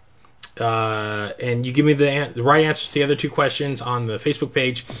 1, and you give me the right answers to the other 2 questions on the Facebook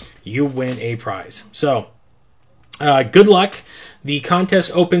page, you win a prize. So, good luck. The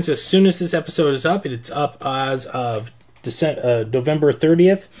contest opens as soon as this episode is up. It's up as of November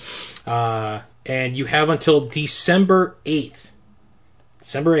 30th, and you have until December 8th.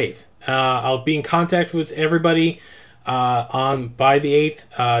 I'll be in contact with everybody by the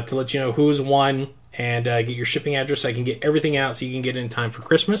 8th to let you know who's won and get your shipping address so I can get everything out so you can get it in time for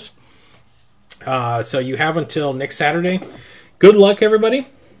Christmas. So you have until next Saturday. Good luck, everybody.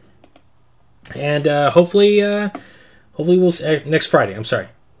 And hopefully hopefully next Friday. I'm sorry,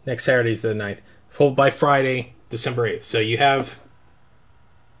 next Saturday is the 9th. By Friday, December 8th. So you have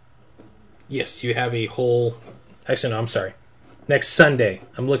a whole. Actually, no, I'm sorry. Next Sunday.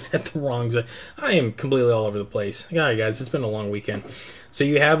 I'm looking at the wrong. I am completely all over the place. Yeah, guys, it's been a long weekend. So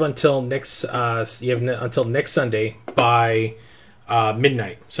you have until next. Until next Sunday by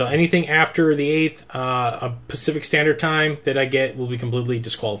midnight. So anything after the 8th Pacific Standard Time that I get will be completely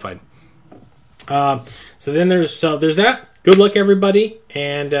disqualified. So there's that. Good luck, everybody,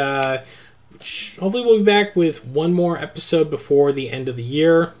 and hopefully we'll be back with one more episode before the end of the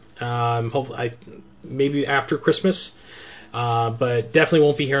year. Hopefully, maybe after Christmas. But definitely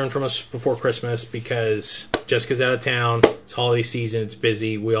won't be hearing from us before Christmas because Jessica's out of town. It's holiday season. It's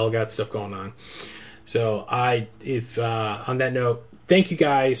busy. We all got stuff going on. So on that note, thank you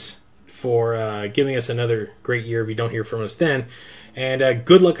guys for giving us another great year if you don't hear from us then. And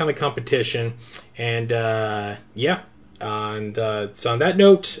good luck on the competition. And so on that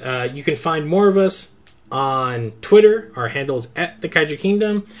note, you can find more of us on Twitter. Our handle is at the Kaiju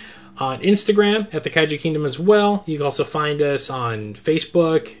Kingdom. On Instagram, at the Kaiju Kingdom as well. You can also find us on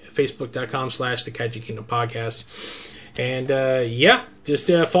Facebook, facebook.com/the Kaiju Kingdom Podcast. And just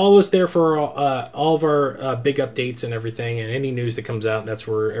follow us there for all of our big updates and everything, and any news that comes out. That's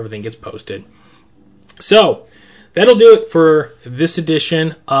where everything gets posted. So that'll do it for this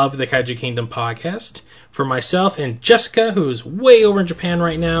edition of the Kaiju Kingdom Podcast. For myself and Jessica, who's way over in Japan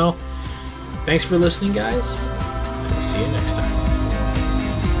right now, thanks for listening, guys. And we'll see you next time.